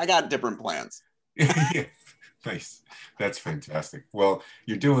like, I got different plans. Yeah. Nice. That's fantastic. Well,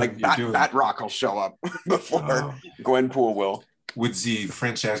 you're doing Bat Rock will show up before Gwenpool will. With the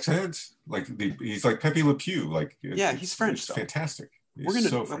French accent, he's like Pepe Le Pew, he's French. It's fantastic.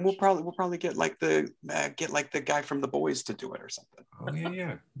 We'll probably get the guy from The Boys to do it or something. Oh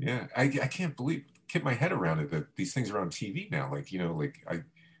yeah. I can't get my head around it that these things are on TV now. I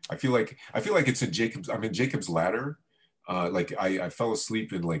feel like it's I'm in Jacob's Ladder. I fell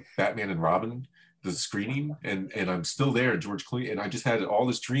asleep in Batman and Robin, the screening, and I'm still there, George Clooney, and I just had all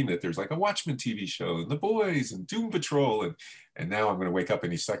this dream that there's a Watchmen TV show and The Boys and Doom Patrol, and now I'm going to wake up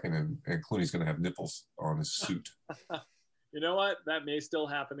any second and Clooney's going to have nipples on his suit. You know what? That may still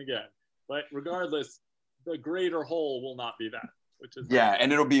happen again, but regardless, the greater whole will not be that. Which is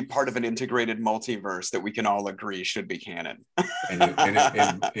and it'll be part of an integrated multiverse that we can all agree should be canon.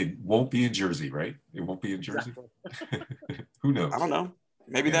 and it won't be in Jersey, right? It won't be in Jersey. Who knows? I don't know.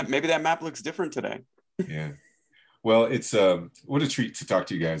 Maybe that map looks different today. Yeah. Well, it's what a treat to talk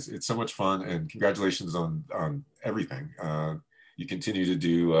to you guys. It's so much fun, and congratulations on everything. You continue to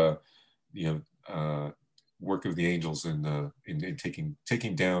do work of the angels in taking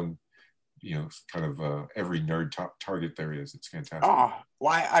down kind of every nerd target there is. It's fantastic.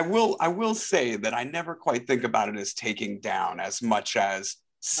 Well, I will say that I never quite think about it as taking down as much as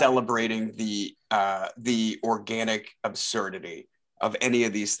celebrating the organic absurdity of any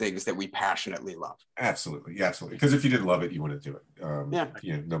of these things that we passionately love. Absolutely. Because if you didn't love it, you wouldn't do it.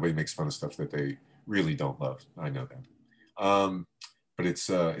 Nobody makes fun of stuff that they really don't love. I know that. But it's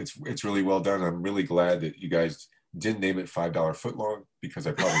really well done. I'm really glad that you guys didn't name it $5 footlong, because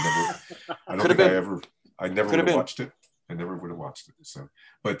I probably never. I never would have watched it. I never would have watched it. So,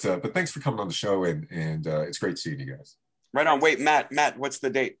 but thanks for coming on the show, and it's great seeing you guys. Right on. Wait, Matt, what's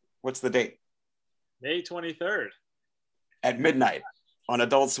the date? May 23rd. At midnight on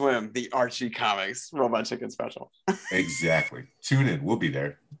Adult Swim, the Archie Comics Robot Chicken special. Exactly. Tune in. We'll be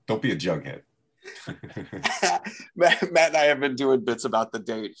there. Don't be a jughead. Matt and I have been doing bits about the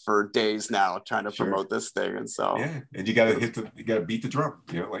date for days now, trying to promote this thing, and so and you gotta beat the drum.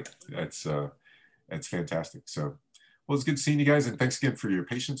 That's fantastic. So, well, it's good seeing you guys, and thanks again for your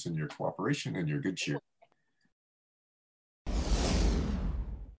patience and your cooperation and your good cheer. Well,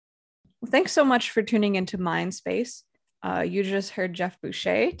 thanks so much for tuning into Mindspace. You just heard Jeff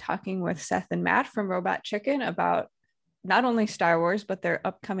Boucher talking with Seth and Matt from Robot Chicken about not only Star Wars, but their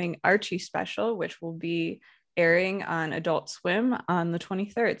upcoming Archie special, which will be airing on Adult Swim on the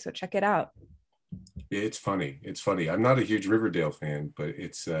 23rd. So check it out. It's funny. I'm not a huge Riverdale fan, but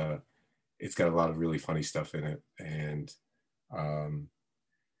it's got a lot of really funny stuff in it. And,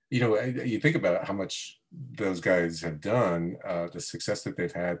 you think about how much those guys have done, the success that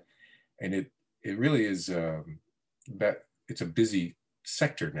they've had. And it really is that it's a busy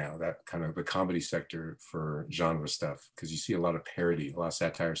sector now, that kind of the comedy sector for genre stuff, because you see a lot of parody, a lot of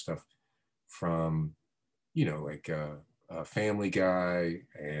satire stuff from Family Guy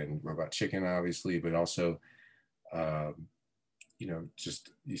and Robot Chicken, obviously, but also just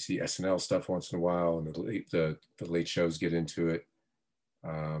you see SNL stuff once in a while, and the late shows get into it.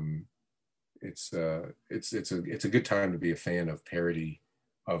 It's a good time to be a fan of parody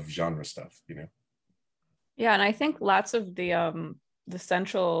of genre stuff, you know. Yeah, and I think lots of the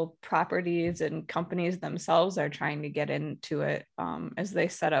central properties and companies themselves are trying to get into it, as they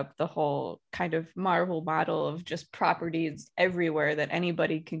set up the whole kind of Marvel model of just properties everywhere that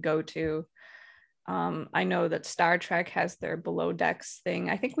anybody can go to. I know that Star Trek has their Below Decks thing.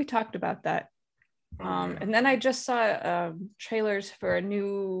 I think we talked about that. And then I just saw trailers for a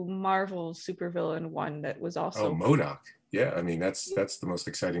new Marvel supervillain one that was also MODOK. Yeah, I mean that's the most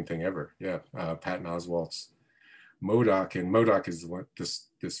exciting thing ever. Yeah, Patton Oswalt's MODOK, and MODOK is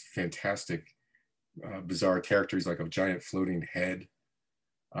this fantastic, bizarre character. He's like a giant floating head,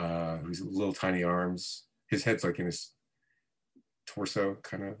 who's little tiny arms. His head's like in his torso,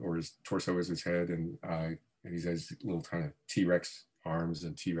 kind of, or his torso is his head, and he has little kind of T-Rex arms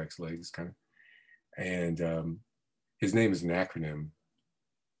and T-Rex legs, kind of. And his name is an acronym.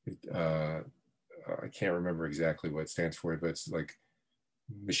 I can't remember exactly what it stands for, but it's like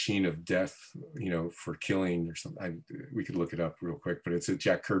Machine of Death, you know, for killing or something. We could look it up real quick, but it's a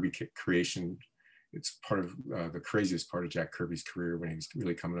Jack Kirby creation. It's part of the craziest part of Jack Kirby's career, when he was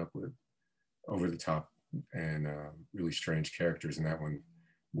really coming up with over the top and really strange characters, and that one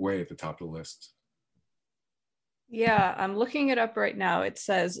way at the top of the list. Yeah, I'm looking it up right now. It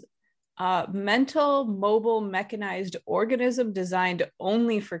says mental mobile mechanized organism designed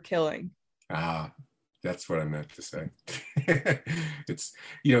only for killing. That's what I meant to say. It's,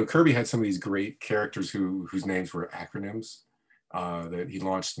 you know, Kirby had some of these great characters whose names were acronyms that he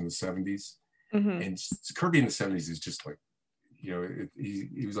launched in the 70s. Mm-hmm. And Kirby in the 70s is just like, you know,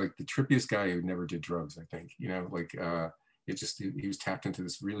 he was like the trippiest guy who never did drugs, I think. You know, like he was tapped into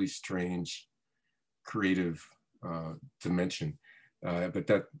this really strange creative dimension. But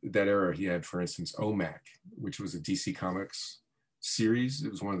that era, he had, for instance, OMAC, which was a DC Comics series.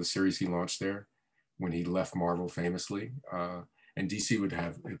 It was one of the series he launched there when he left Marvel famously. And DC would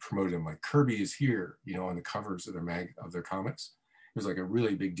promoted him like, Kirby is here, you know, on the covers of their comics. It was like a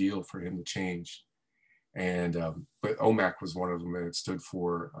really big deal for him to change. And but OMAC was one of them, and it stood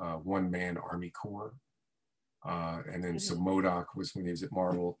for One Man Army Corps. And then so MODOK was when he was at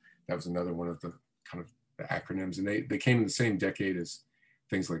Marvel. That was another one of the kind of the acronyms, and they came in the same decade as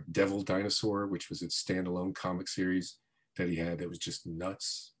things like Devil Dinosaur, which was its standalone comic series that he had that was just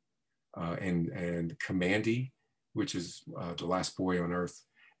nuts, and Commandy, which is the last boy on Earth,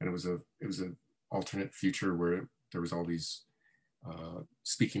 and it was a alternate future where there was all these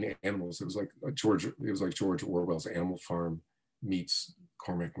speaking animals. It was like George Orwell's Animal Farm meets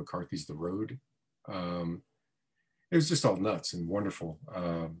Cormac McCarthy's The Road. It was just all nuts and wonderful.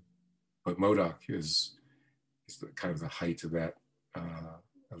 But MODOK is the kind of the height of that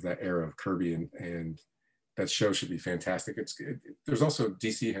era of Kirby, and that show should be fantastic. There's also,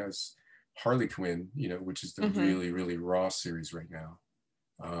 DC has Harley Quinn, you know, which is the really, really raw series right now.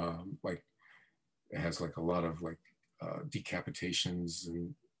 Like it has like a lot of like decapitations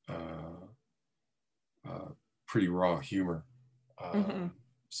and pretty raw humor.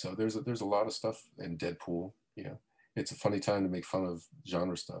 So there's a lot of stuff in Deadpool. You know, it's a funny time to make fun of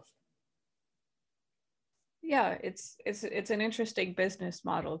genre stuff. Yeah, it's an interesting business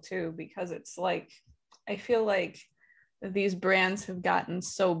model too, because it's like, I feel like these brands have gotten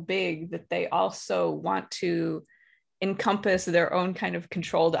so big that they also want to encompass their own kind of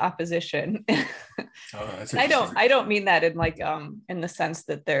controlled opposition. I don't mean that in like in the sense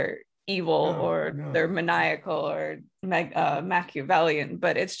that they're evil they're maniacal or Machiavellian,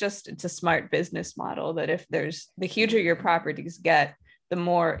 but it's a smart business model that if there's the huger your properties get, the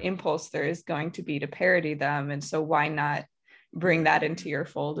more impulse there is going to be to parody them. And so why not bring that into your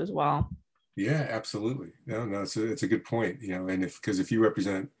fold as well? Yeah, absolutely. No, it's a good point, you know, and because if you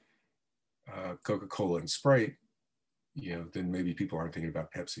represent Coca-Cola and Sprite, you know, then maybe people aren't thinking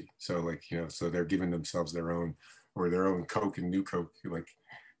about Pepsi. So like, you know, so they're giving themselves their own Coke and New Coke, like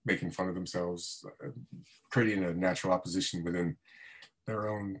making fun of themselves, creating a natural opposition within their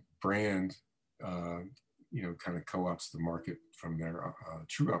own brand, you know, kind of co-ops the market from their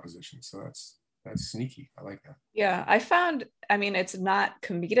true opposition. So that's sneaky. I like that. Yeah, I mean, it's not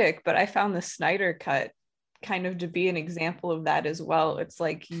comedic, but I found the Snyder Cut kind of to be an example of that as well. It's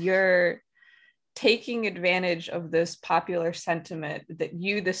like you're taking advantage of this popular sentiment that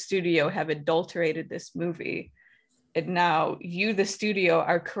you, the studio, have adulterated this movie. And now you, the studio,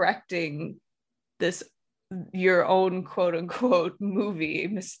 are correcting this your own quote unquote movie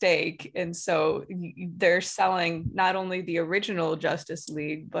mistake. And so they're selling not only the original Justice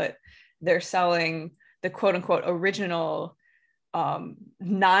League, but they're selling the quote unquote original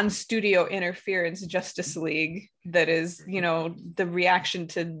non-studio interference Justice League that is, you know, the reaction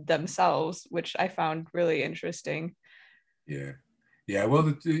to themselves, which I found really interesting. Yeah,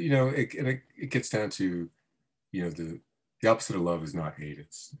 well, you know, it gets down to, you know, the opposite of love is not hate,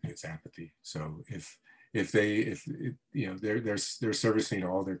 it's apathy. So if you know, they're servicing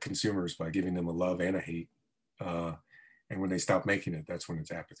all their consumers by giving them a love and a hate, and when they stop making it, that's when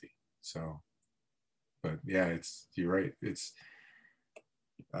it's apathy. So, but yeah, you're right, it's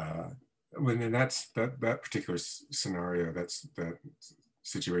and that's that particular scenario, that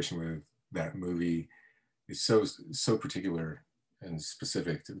situation with that movie is so particular and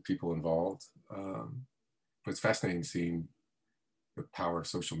specific to the people involved. But it's fascinating seeing the power of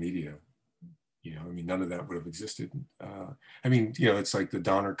social media. You know, I mean, none of that would have existed. I mean, you know, it's like the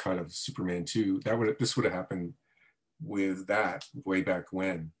Donner cut of Superman 2. This would have happened with that way back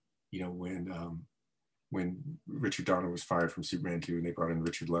when, you know, when Richard Donner was fired from Superman 2 and they brought in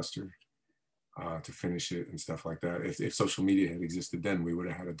Richard Lester to finish it and stuff like that. If social media had existed then, we would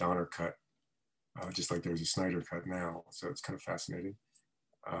have had a Donner cut, just like there's a Snyder cut now. So it's kind of fascinating.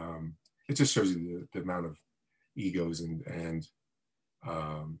 It just shows you the amount of egos and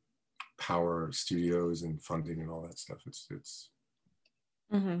power of studios and funding and all that stuff. It's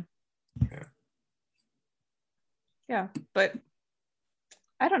yeah, but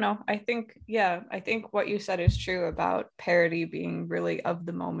I don't know. I think what you said is true about parody being really of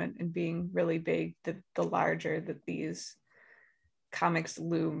the moment and being really big, the larger that these comics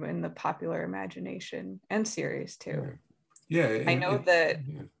loom in the popular imagination and series too. Yeah, I know that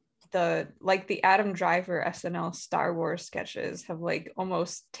the Adam Driver SNL Star Wars sketches have like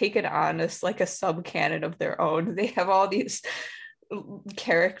almost taken on as like a sub-canon of their own. They have all these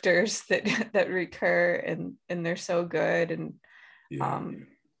characters that recur and they're so good, and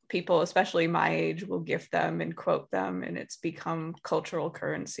people, especially my age, will gift them and quote them, and it's become cultural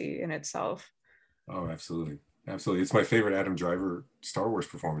currency in itself. Oh, absolutely. It's my favorite Adam Driver Star Wars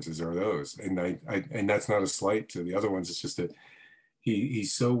performances are those, and and that's not a slight to the other ones. It's just that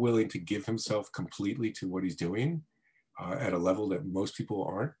he's so willing to give himself completely to what he's doing at a level that most people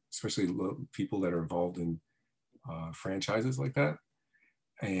aren't, especially people that are involved in franchises like that.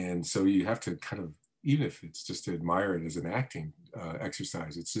 And so you have to kind of, even if it's just to admire it as an acting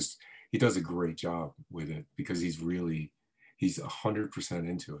exercise, it's just, he does a great job with it because he's 100%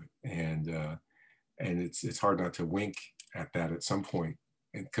 into it. And it's hard not to wink at that at some point,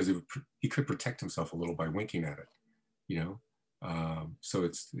 because he could protect himself a little by winking at it, you know? So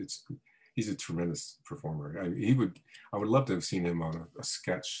he's a tremendous performer. I would love to have seen him on a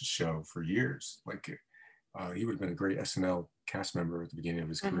sketch show for years. Like he would have been a great SNL cast member at the beginning of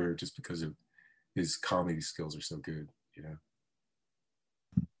his career, just because of his comedy skills are so good, you know?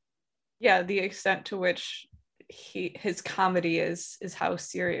 Yeah, the extent to which his comedy is how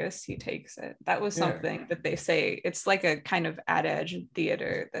serious he takes it. That was something that they say, it's like a kind of adage in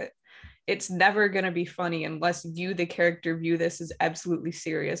theater, that it's never going to be funny unless you, the character, view this as absolutely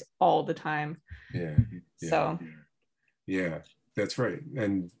serious all the time. Yeah. So that's right.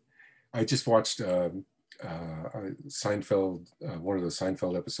 And I just watched Seinfeld, one of the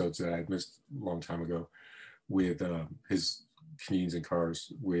Seinfeld episodes that I had missed a long time ago, with his Comedians in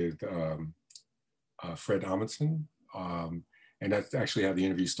Cars with Fred Amundsen, and that's actually how the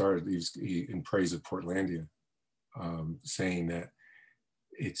interview started. He in praise of Portlandia, saying that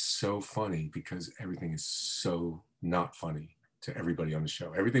it's so funny because everything is so not funny to everybody on the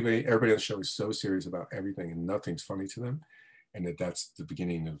show. Everybody on the show is so serious about everything, and nothing's funny to them, and that's the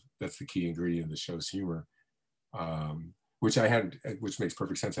key ingredient of the show's humor, which makes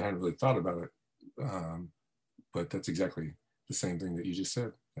perfect sense. I hadn't really thought about it, but that's exactly the same thing that you just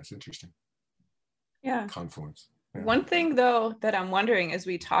said. That's interesting. Yeah. Confluence. Yeah. One thing though that I'm wondering as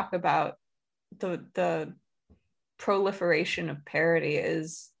we talk about the proliferation of parody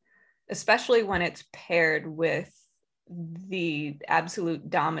is, especially when it's paired with the absolute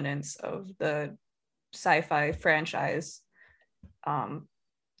dominance of the sci-fi franchise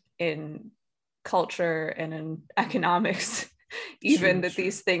in culture and in economics, even that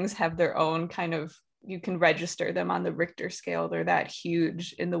these things have their own kind of, you can register them on the Richter scale. They're that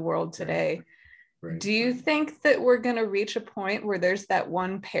huge in the world today. Right. Do you think that we're going to reach a point where there's that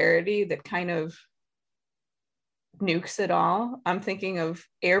one parody that kind of nukes it all? I'm thinking of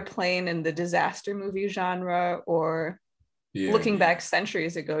Airplane and the disaster movie genre, or looking back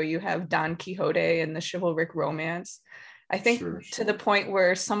centuries ago, you have Don Quixote and the chivalric romance. I think to the point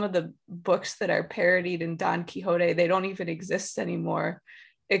where some of the books that are parodied in Don Quixote, they don't even exist anymore,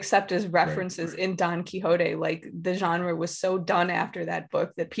 except as references in Don Quixote. Like the genre was so done after that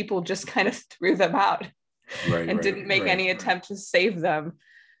book that people just kind of threw them out. and didn't make any attempt to save them.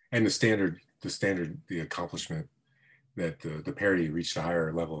 And the accomplishment that the parody reached a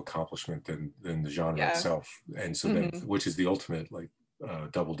higher level of accomplishment than the genre itself, and so then which is the ultimate like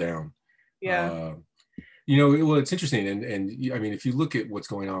double down. Well, it's interesting, and I mean, if you look at what's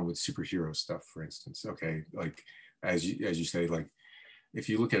going on with superhero stuff, for instance, okay, like as you say, like if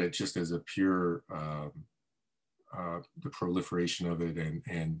you look at it just as a pure the proliferation of it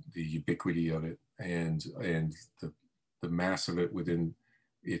and the ubiquity of it and the mass of it within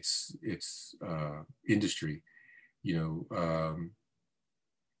its industry, the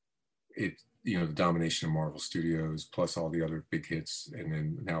domination of Marvel Studios plus all the other big hits, and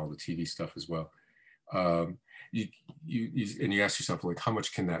then now the TV stuff as well. You ask yourself, like, how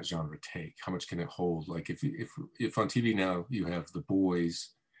much can that genre take? How much can it hold? Like if on TV now you have The Boys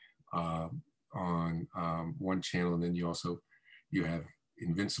on one channel, and then you have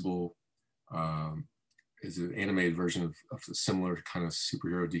Invincible is an animated version of a similar kind of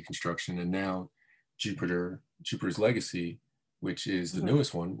superhero deconstruction, and now Jupiter's Legacy, which is the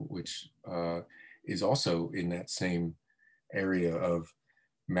newest one, which is also in that same area of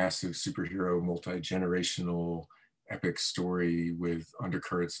massive superhero, multi-generational epic story with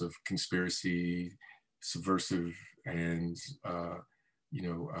undercurrents of conspiracy, subversive, and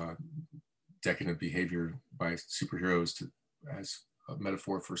decadent behavior by superheroes as a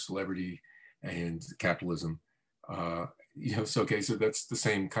metaphor for celebrity and capitalism. So that's the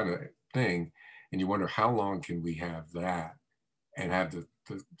same kind of thing, and you wonder how long can we have that and have the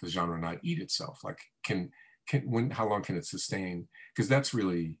genre not eat itself? Like how long can it sustain? Because that's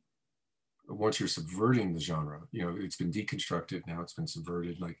really, once you're subverting the genre, it's been deconstructed, now it's been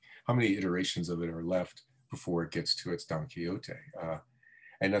subverted. Like how many iterations of it are left before it gets to its Don Quixote?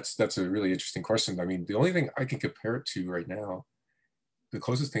 And that's a really interesting question. I mean, the only thing I can compare it to right now, the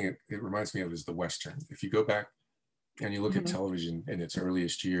closest thing it reminds me of is the Western. If you go back and you look at television in its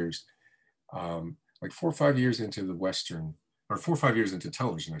earliest years, like 4 or 5 years into the Western, or 4 or 5 years into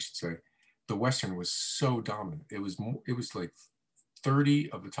television, I should say, the Western was so dominant. It was like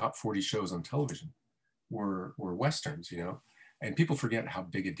 30 of the top 40 shows on television were Westerns, and people forget how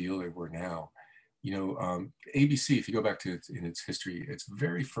big a deal they were now. ABC, if you go back to its history, its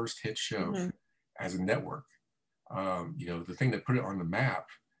very first hit show as a network, the thing that put it on the map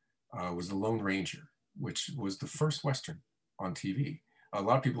was The Lone Ranger, which was the first Western on TV. A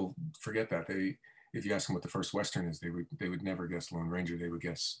lot of people forget that. If you ask them what the first Western is, they would never guess Lone Ranger. They would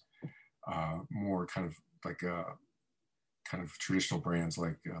guess more kind of like kind of traditional brands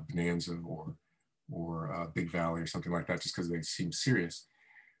like Bonanza or Big Valley or something like that, just because they seem serious,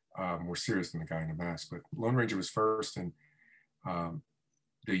 more serious than The Guy in the Mask. But Lone Ranger was first, and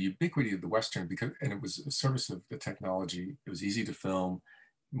the ubiquity of the Western, and it was a service of the technology. It was easy to film,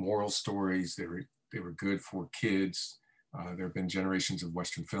 moral stories. They were good for kids. There have been generations of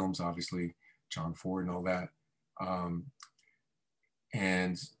Western films, obviously, John Ford and all that.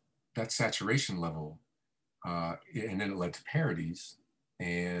 And that saturation level, and then it led to parodies,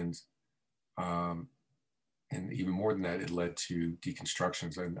 and even more than that, it led to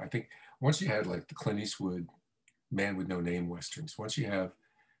deconstructions. And I think once you had like the Clint Eastwood Man with No Name Westerns, once you have,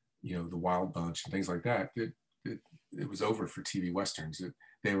 the Wild Bunch and things like that, it was over for TV Westerns.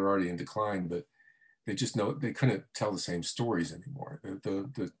 They were already in decline, but they couldn't tell the same stories anymore.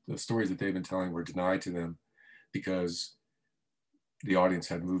 The stories that they've been telling were denied to them because the audience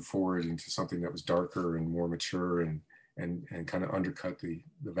had moved forward into something that was darker and more mature and kind of undercut the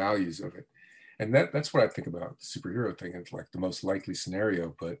values of it. And that's what I think about the superhero thing. It's like the most likely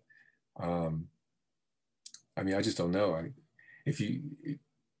scenario, but I mean, I just don't know.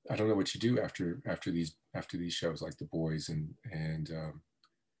 I don't know what you do after these shows like The Boys and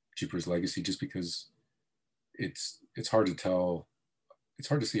Jupiter's Legacy, just because it's hard to tell. It's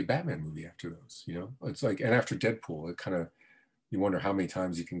hard to see a Batman movie after those, It's like, and after Deadpool, it kind of, you wonder how many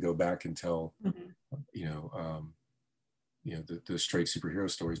times you can go back and tell, the straight superhero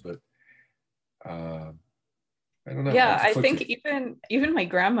stories. But I don't know. Yeah, I think even my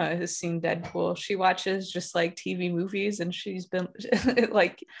grandma has seen Deadpool. She watches just like TV movies, and she's been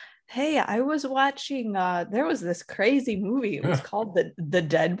like, hey, I was watching there was this crazy movie. It was called the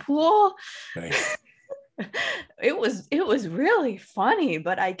Deadpool. Nice. It was really funny,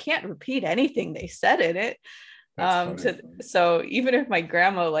 but I can't repeat anything they said in it. So even if my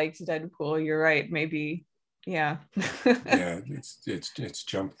grandma likes Deadpool, you're right, maybe. Yeah. Yeah, it's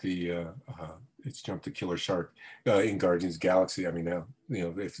jumped the killer shark in Guardians of the Galaxy. I mean, now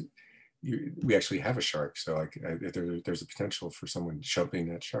we actually have a shark, so like there's a potential for someone jumping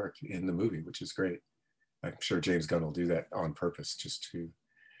that shark in the movie, which is great. I'm sure James Gunn will do that on purpose, just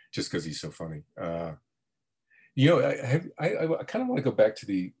because he's so funny. You know, I kind of want to go back to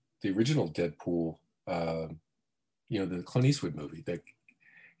the original Deadpool. You know, the Clint Eastwood movie that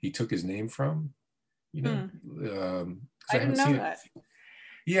he took his name from. You know, 'cause I didn't know that.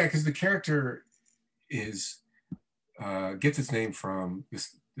 Yeah, because the character is gets its name from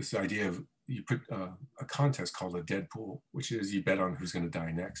this idea of you put a contest called a Deadpool, which is you bet on who's going to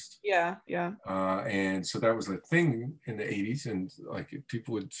die next. Yeah, yeah. And so that was a thing in the 80s, and like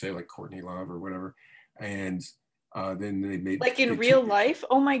people would say like Courtney Love or whatever, and then they made like in real life.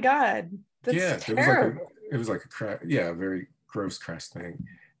 Oh my god, that's yeah, terrible. it was like a very gross, crass thing,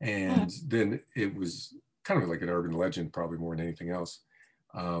 and then it was kind of like an urban legend, probably more than anything else.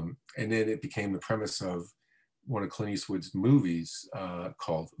 And then it became the premise of one of Clint Eastwood's movies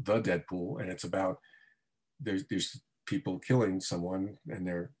called The Deadpool, and it's about there's people killing someone, and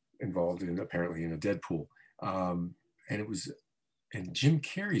they're involved in apparently in a Deadpool, and Jim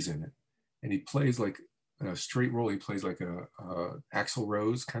Carrey's in it, and he plays like a straight role. He plays like a Axl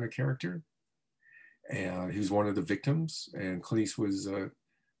Rose kind of character, and he was one of the victims. And Clint Eastwood was a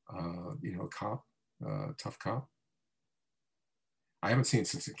cop, tough cop. I haven't seen it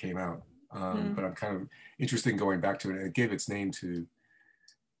since it came out, but I'm kind of interested in going back to it. And it gave its name to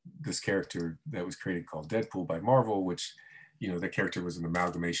this character that was created called Deadpool by Marvel, which, you know, that character was an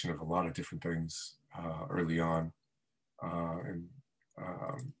amalgamation of a lot of different things early on. And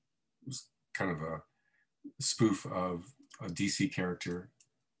it was kind of a spoof of a DC character,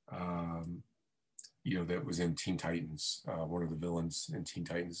 you know, that was in Teen Titans, one of the villains in Teen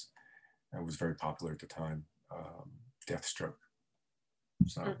Titans, and was very popular at the time, Deathstroke.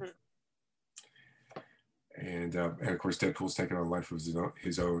 So, and of course, Deadpool's taken on a life of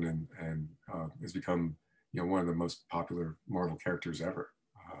his own, and has become, you know, one of the most popular Marvel characters ever.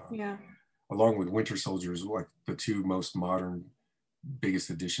 Yeah. Along with Winter Soldier, is like the two most modern,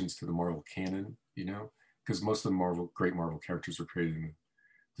 biggest additions to the Marvel canon. You know, because most of the great Marvel characters were created in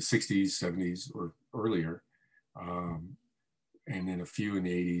the 60s, 70s, or earlier, and then a few in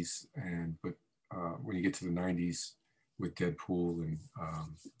the 80s. But when you get to the 90s with Deadpool,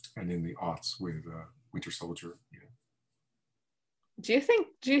 and in the aughts with Winter Soldier, you know. Do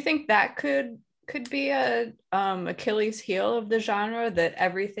you think that could be a Achilles heel of the genre, that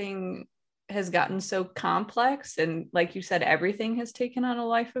everything has gotten so complex, and like you said, everything has taken on a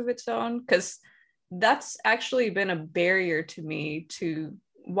life of its own? Because that's actually been a barrier to me to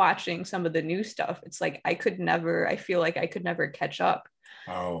watching some of the new stuff. It's like I feel like I could never catch up.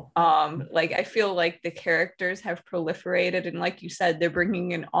 Like I feel like the characters have proliferated, and like you said, they're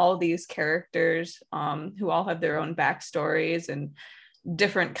bringing in all these characters who all have their own backstories and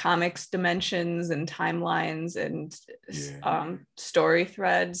different comics dimensions and timelines and story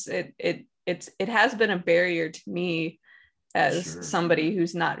threads. It has been a barrier to me as somebody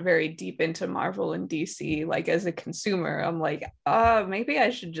who's not very deep into Marvel and DC. Like as a consumer, I'm like, maybe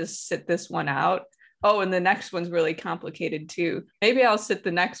I should just sit this one out. Oh, and the next one's really complicated too. Maybe I'll sit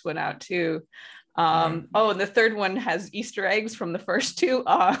the next one out too. Oh, and the third one has Easter eggs from the first two.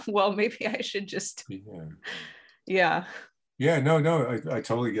 Well, maybe I should just. Yeah. Yeah. No. I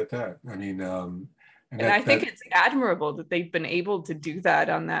totally get that. I mean, and I think it's admirable that they've been able to do that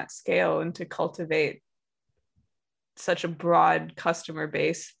on that scale and to cultivate such a broad customer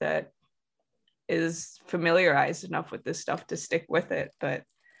base that is familiarized enough with this stuff to stick with it. But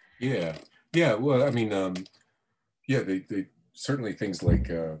yeah. Well, I mean, they certainly things like,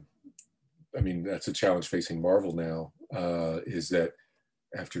 I mean, that's a challenge facing Marvel now, is that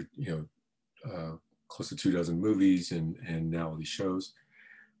after, you know, close to 24 movies and now these shows,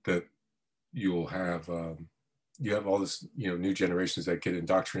 that you'll have, you have all this, you know, new generations that get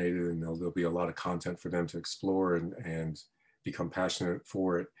indoctrinated, and there'll be a lot of content for them to explore and become passionate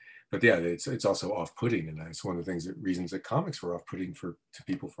for it. But yeah, it's also off-putting, and that's one of the reasons that comics were off-putting to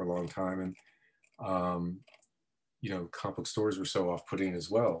people for a long time, and you know, comic book stores were so off-putting as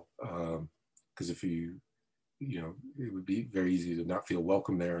well, because if you know, it would be very easy to not feel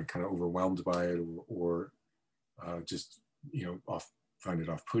welcome there and kind of overwhelmed by it, or just, you know, find it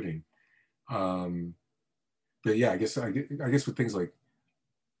off-putting. But yeah, I guess with things like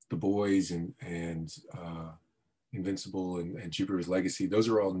The Boys and Invincible and Jupiter's Legacy, those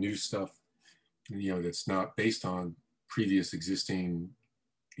are all new stuff, you know, that's not based on previous existing,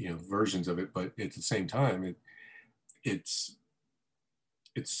 you know, versions of it, but at the same time, it's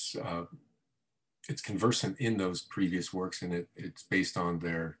conversant in those previous works, and it's based on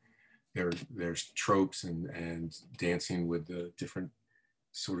their tropes and dancing with the different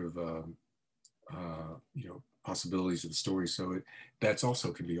sort of you know, possibilities of the story. So that's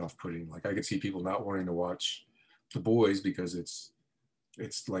also can be off-putting. Like I could see people not wanting to watch The Boys because it's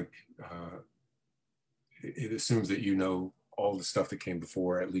like it assumes that you know all the stuff that came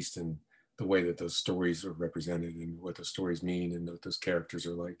before, at least in the way that those stories are represented and what those stories mean and what those characters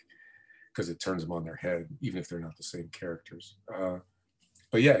are like, because it turns them on their head, even if they're not the same characters.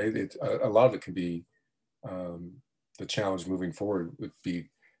 But yeah, a lot of it can be, the challenge moving forward would be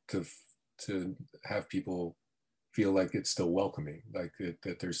to have people feel like it's still welcoming, like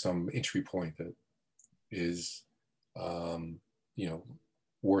that there's some entry point that is, you know,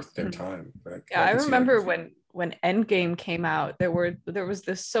 worth their time. Like, yeah, I remember when Endgame came out, there was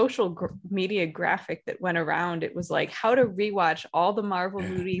this social media graphic that went around. It was like how to rewatch all the Marvel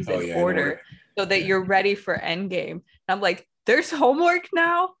movies in order so that you're ready for Endgame. And I'm like, there's homework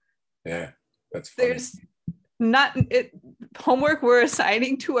now. Yeah, that's funny. There's not homework we're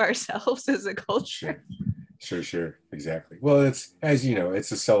assigning to ourselves as a culture. Sure, exactly. Well, it's, as you know,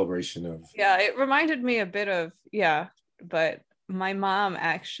 it's a celebration of. Yeah, it reminded me a bit of, but my mom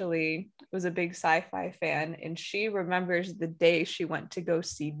actually was a big sci-fi fan, and she remembers the day she went to go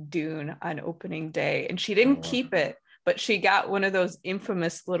see Dune on opening day, and she didn't keep it, but she got one of those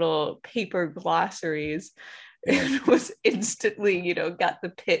infamous little paper glossaries. And was instantly, got the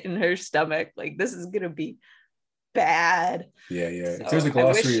pit in her stomach. Like, this is gonna be bad. Yeah. So if there's a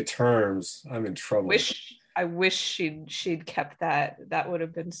glossary of terms, I'm in trouble. I wish she'd kept that. That would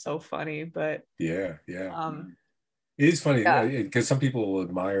have been so funny. But yeah. It is funny because some people will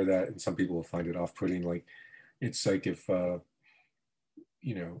admire that and some people will find it off-putting. Like, it's like if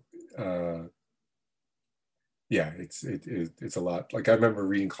it's a lot. Like, I remember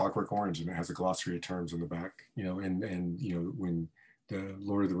reading Clockwork Orange, and it has a glossary of terms on the back, and when the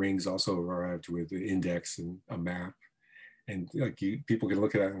Lord of the Rings also arrived with an index and a map, and like people can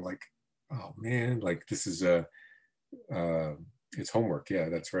look at that and like, oh man, like this is it's homework. Yeah,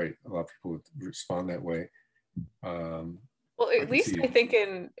 that's right. A lot of people would respond that way. Well, at least I think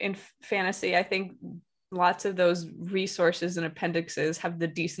in fantasy, I think lots of those resources and appendixes have the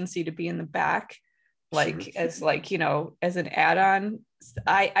decency to be in the back. Like, as like, as an add-on.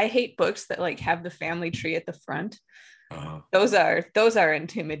 I hate books that like have the family tree at the front. Those are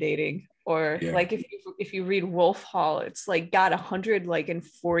intimidating. Or like if you read Wolf Hall, it's like got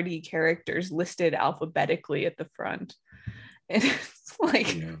 140 characters listed alphabetically at the front. And it's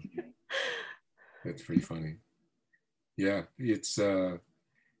like, that's pretty funny. Yeah, it's a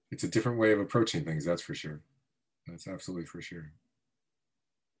different way of approaching things, that's for sure. That's absolutely for sure.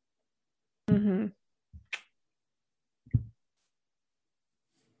 Mm-hmm.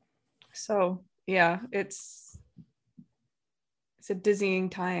 So yeah, it's a dizzying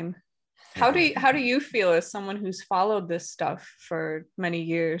time. How do you feel as someone who's followed this stuff for many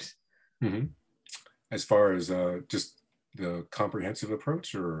years? Mm-hmm. As far as just the comprehensive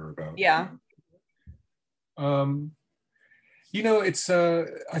approach, or about? Yeah. It's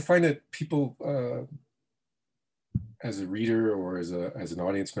I find that people as a reader or as an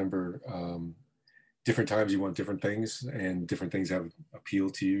audience member, different times you want different things, and different things have appeal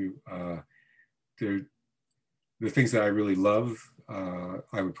to you. The things that I really love,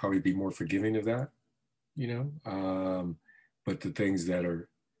 I would probably be more forgiving of that, but the things that are,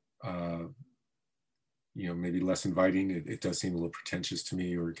 maybe less inviting, it does seem a little pretentious to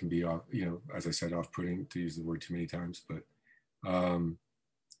me, or it can be off, as I said, off-putting, to use the word too many times. But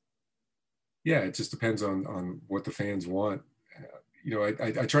it just depends on what the fans want.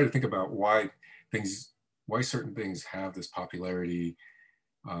 I try to think about why certain things have this popularity,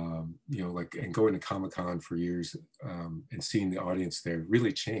 and going to Comic-Con for years, and seeing the audience there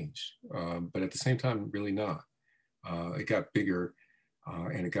really change, but at the same time, really not. It got bigger,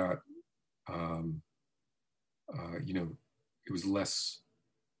 and it got, it was less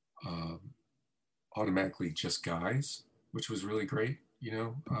automatically just guys, which was really great,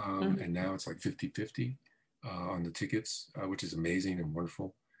 and now it's like 50-50 on the tickets, which is amazing and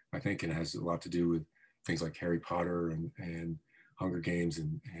wonderful, I think, and it has a lot to do with things like Harry Potter and Hunger Games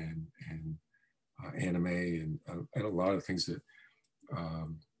and anime and a lot of things that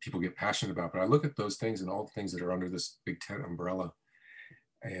people get passionate about. But I look at those things and all the things that are under this big tent umbrella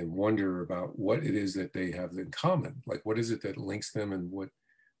and wonder about what it is that they have in common. Like, what is it that links them, and what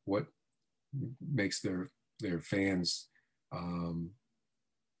makes their fans kind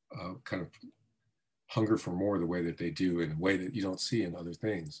of hunger for more the way that they do, in a way that you don't see in other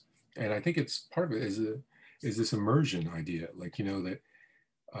things. And I think it's part of it is this immersion idea, like, that,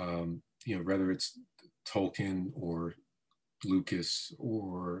 whether it's Tolkien or Lucas,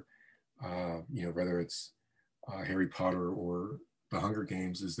 or, whether it's Harry Potter or the Hunger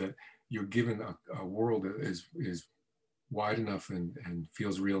Games, is that you're given a world that is wide enough and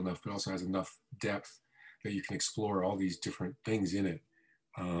feels real enough, but also has enough depth that you can explore all these different things in it.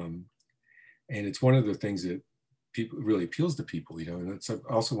 And it's one of the things that people really appeals to people, you know, and that's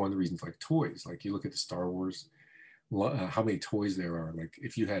also one of the reasons, like toys, like you look at the Star Wars, how many toys there are. Like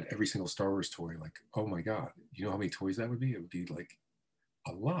if you had every single Star Wars toy, like, oh my God, you know how many toys that would be? It would be like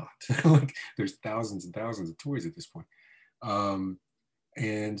a lot. Like there's thousands and thousands of toys at this point.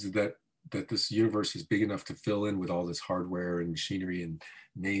 And that this universe is big enough to fill in with all this hardware and machinery and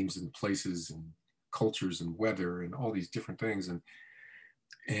names and places and cultures and weather and all these different things.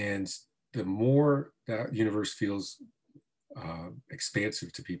 And the more that universe feels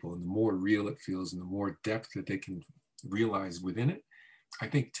expansive to people, and the more real it feels, and the more depth that they can realize within it, I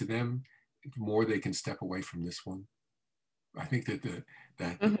think to them, the more they can step away from this one. I think that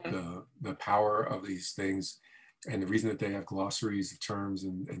the power of these things, and the reason that they have glossaries of terms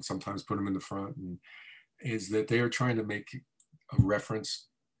and sometimes put them in the front, is that they are trying to make a reference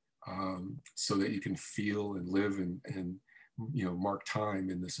so that you can feel and live and you know, mark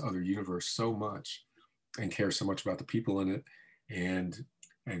time in this other universe so much, and care so much about the people in it, and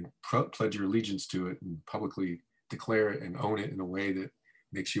pledge your allegiance to it, and publicly declare it and own it in a way that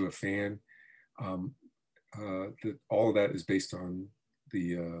makes you a fan. That all of that is based on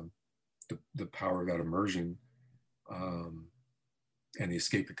the power of that immersion, and the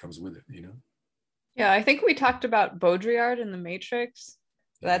escape that comes with it, you know? Yeah, I think we talked about Baudrillard in The Matrix.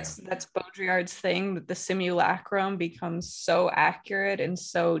 That's Baudrillard's thing, that the simulacrum becomes so accurate and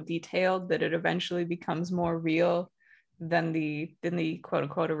so detailed that it eventually becomes more real than the quote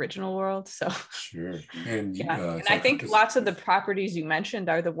unquote original world. So sure. And yeah, and I think lots of the properties you mentioned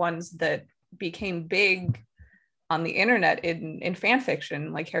are the ones that became big on the internet in fan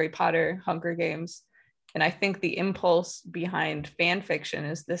fiction, like Harry Potter, Hunger Games. And I think the impulse behind fan fiction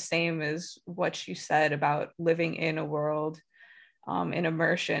is the same as what you said about living in a world, in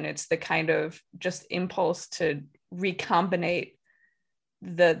immersion. It's the kind of just impulse to recombinate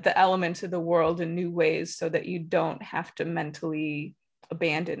the elements of the world in new ways so that you don't have to mentally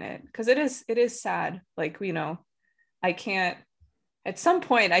abandon it. Because it is sad. Like, you know, I can't, at some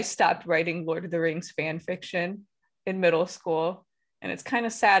point I stopped writing Lord of the Rings fan fiction in middle school. And it's kind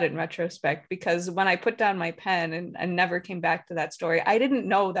of sad in retrospect, because when I put down my pen and never came back to that story, I didn't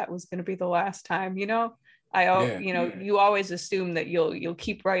know that was going to be the last time, you know? You always assume that you'll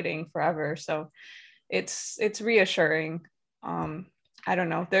keep writing forever. So it's reassuring. I don't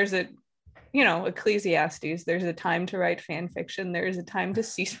know. There's Ecclesiastes, there's a time to write fan fiction. There's a time to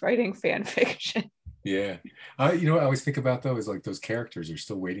cease writing fan fiction. Yeah. You know what I always think about though is like those characters are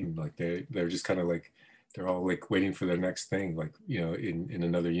still waiting. Like they're just kind of like, they're all like waiting for their next thing, like, you know, in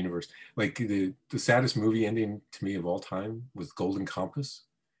another universe. Like the saddest movie ending to me of all time was Golden Compass,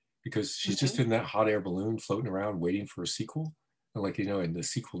 because she's just in that hot air balloon floating around waiting for a sequel. And like, you know, and the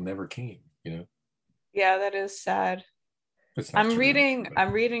sequel never came, you know? Yeah, that is sad. I'm reading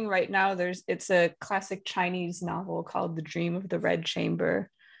right now. It's a classic Chinese novel called The Dream of the Red Chamber.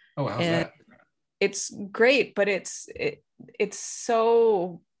 Oh, how's that? It's great, but it's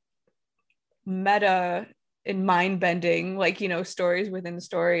so meta and mind-bending, like, you know, stories within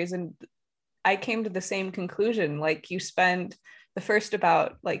stories. And I came to the same conclusion. Like, you spend the first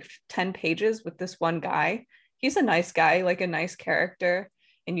about like 10 pages with this one guy. He's a nice guy, like a nice character,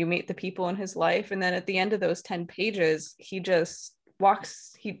 and you meet the people in his life, and then at the end of those 10 pages he just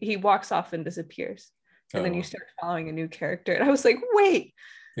walks off and disappears, and then you start following a new character. And I was like, wait,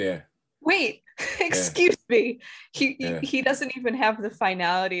 excuse me, he doesn't even have the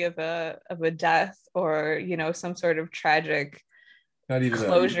finality of a death, or, you know, some sort of tragic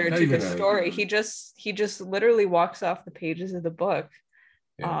closure to the story. He just literally walks off the pages of the book.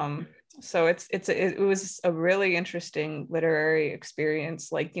 So it was a really interesting literary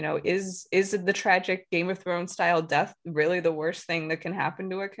experience. Like, you know, is the tragic Game of Thrones style death really the worst thing that can happen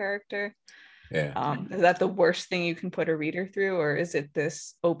to a character? Is that the worst thing you can put a reader through, or is it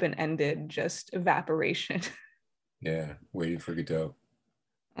this open-ended just evaporation? Yeah, waiting for Godot.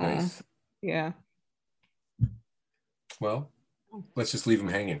 Nice. Yeah. Well, let's just leave them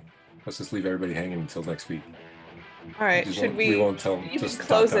hanging. Let's just leave everybody hanging until next week. All right. Should we even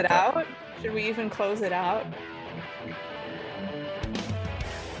close it out? Should we even close it out?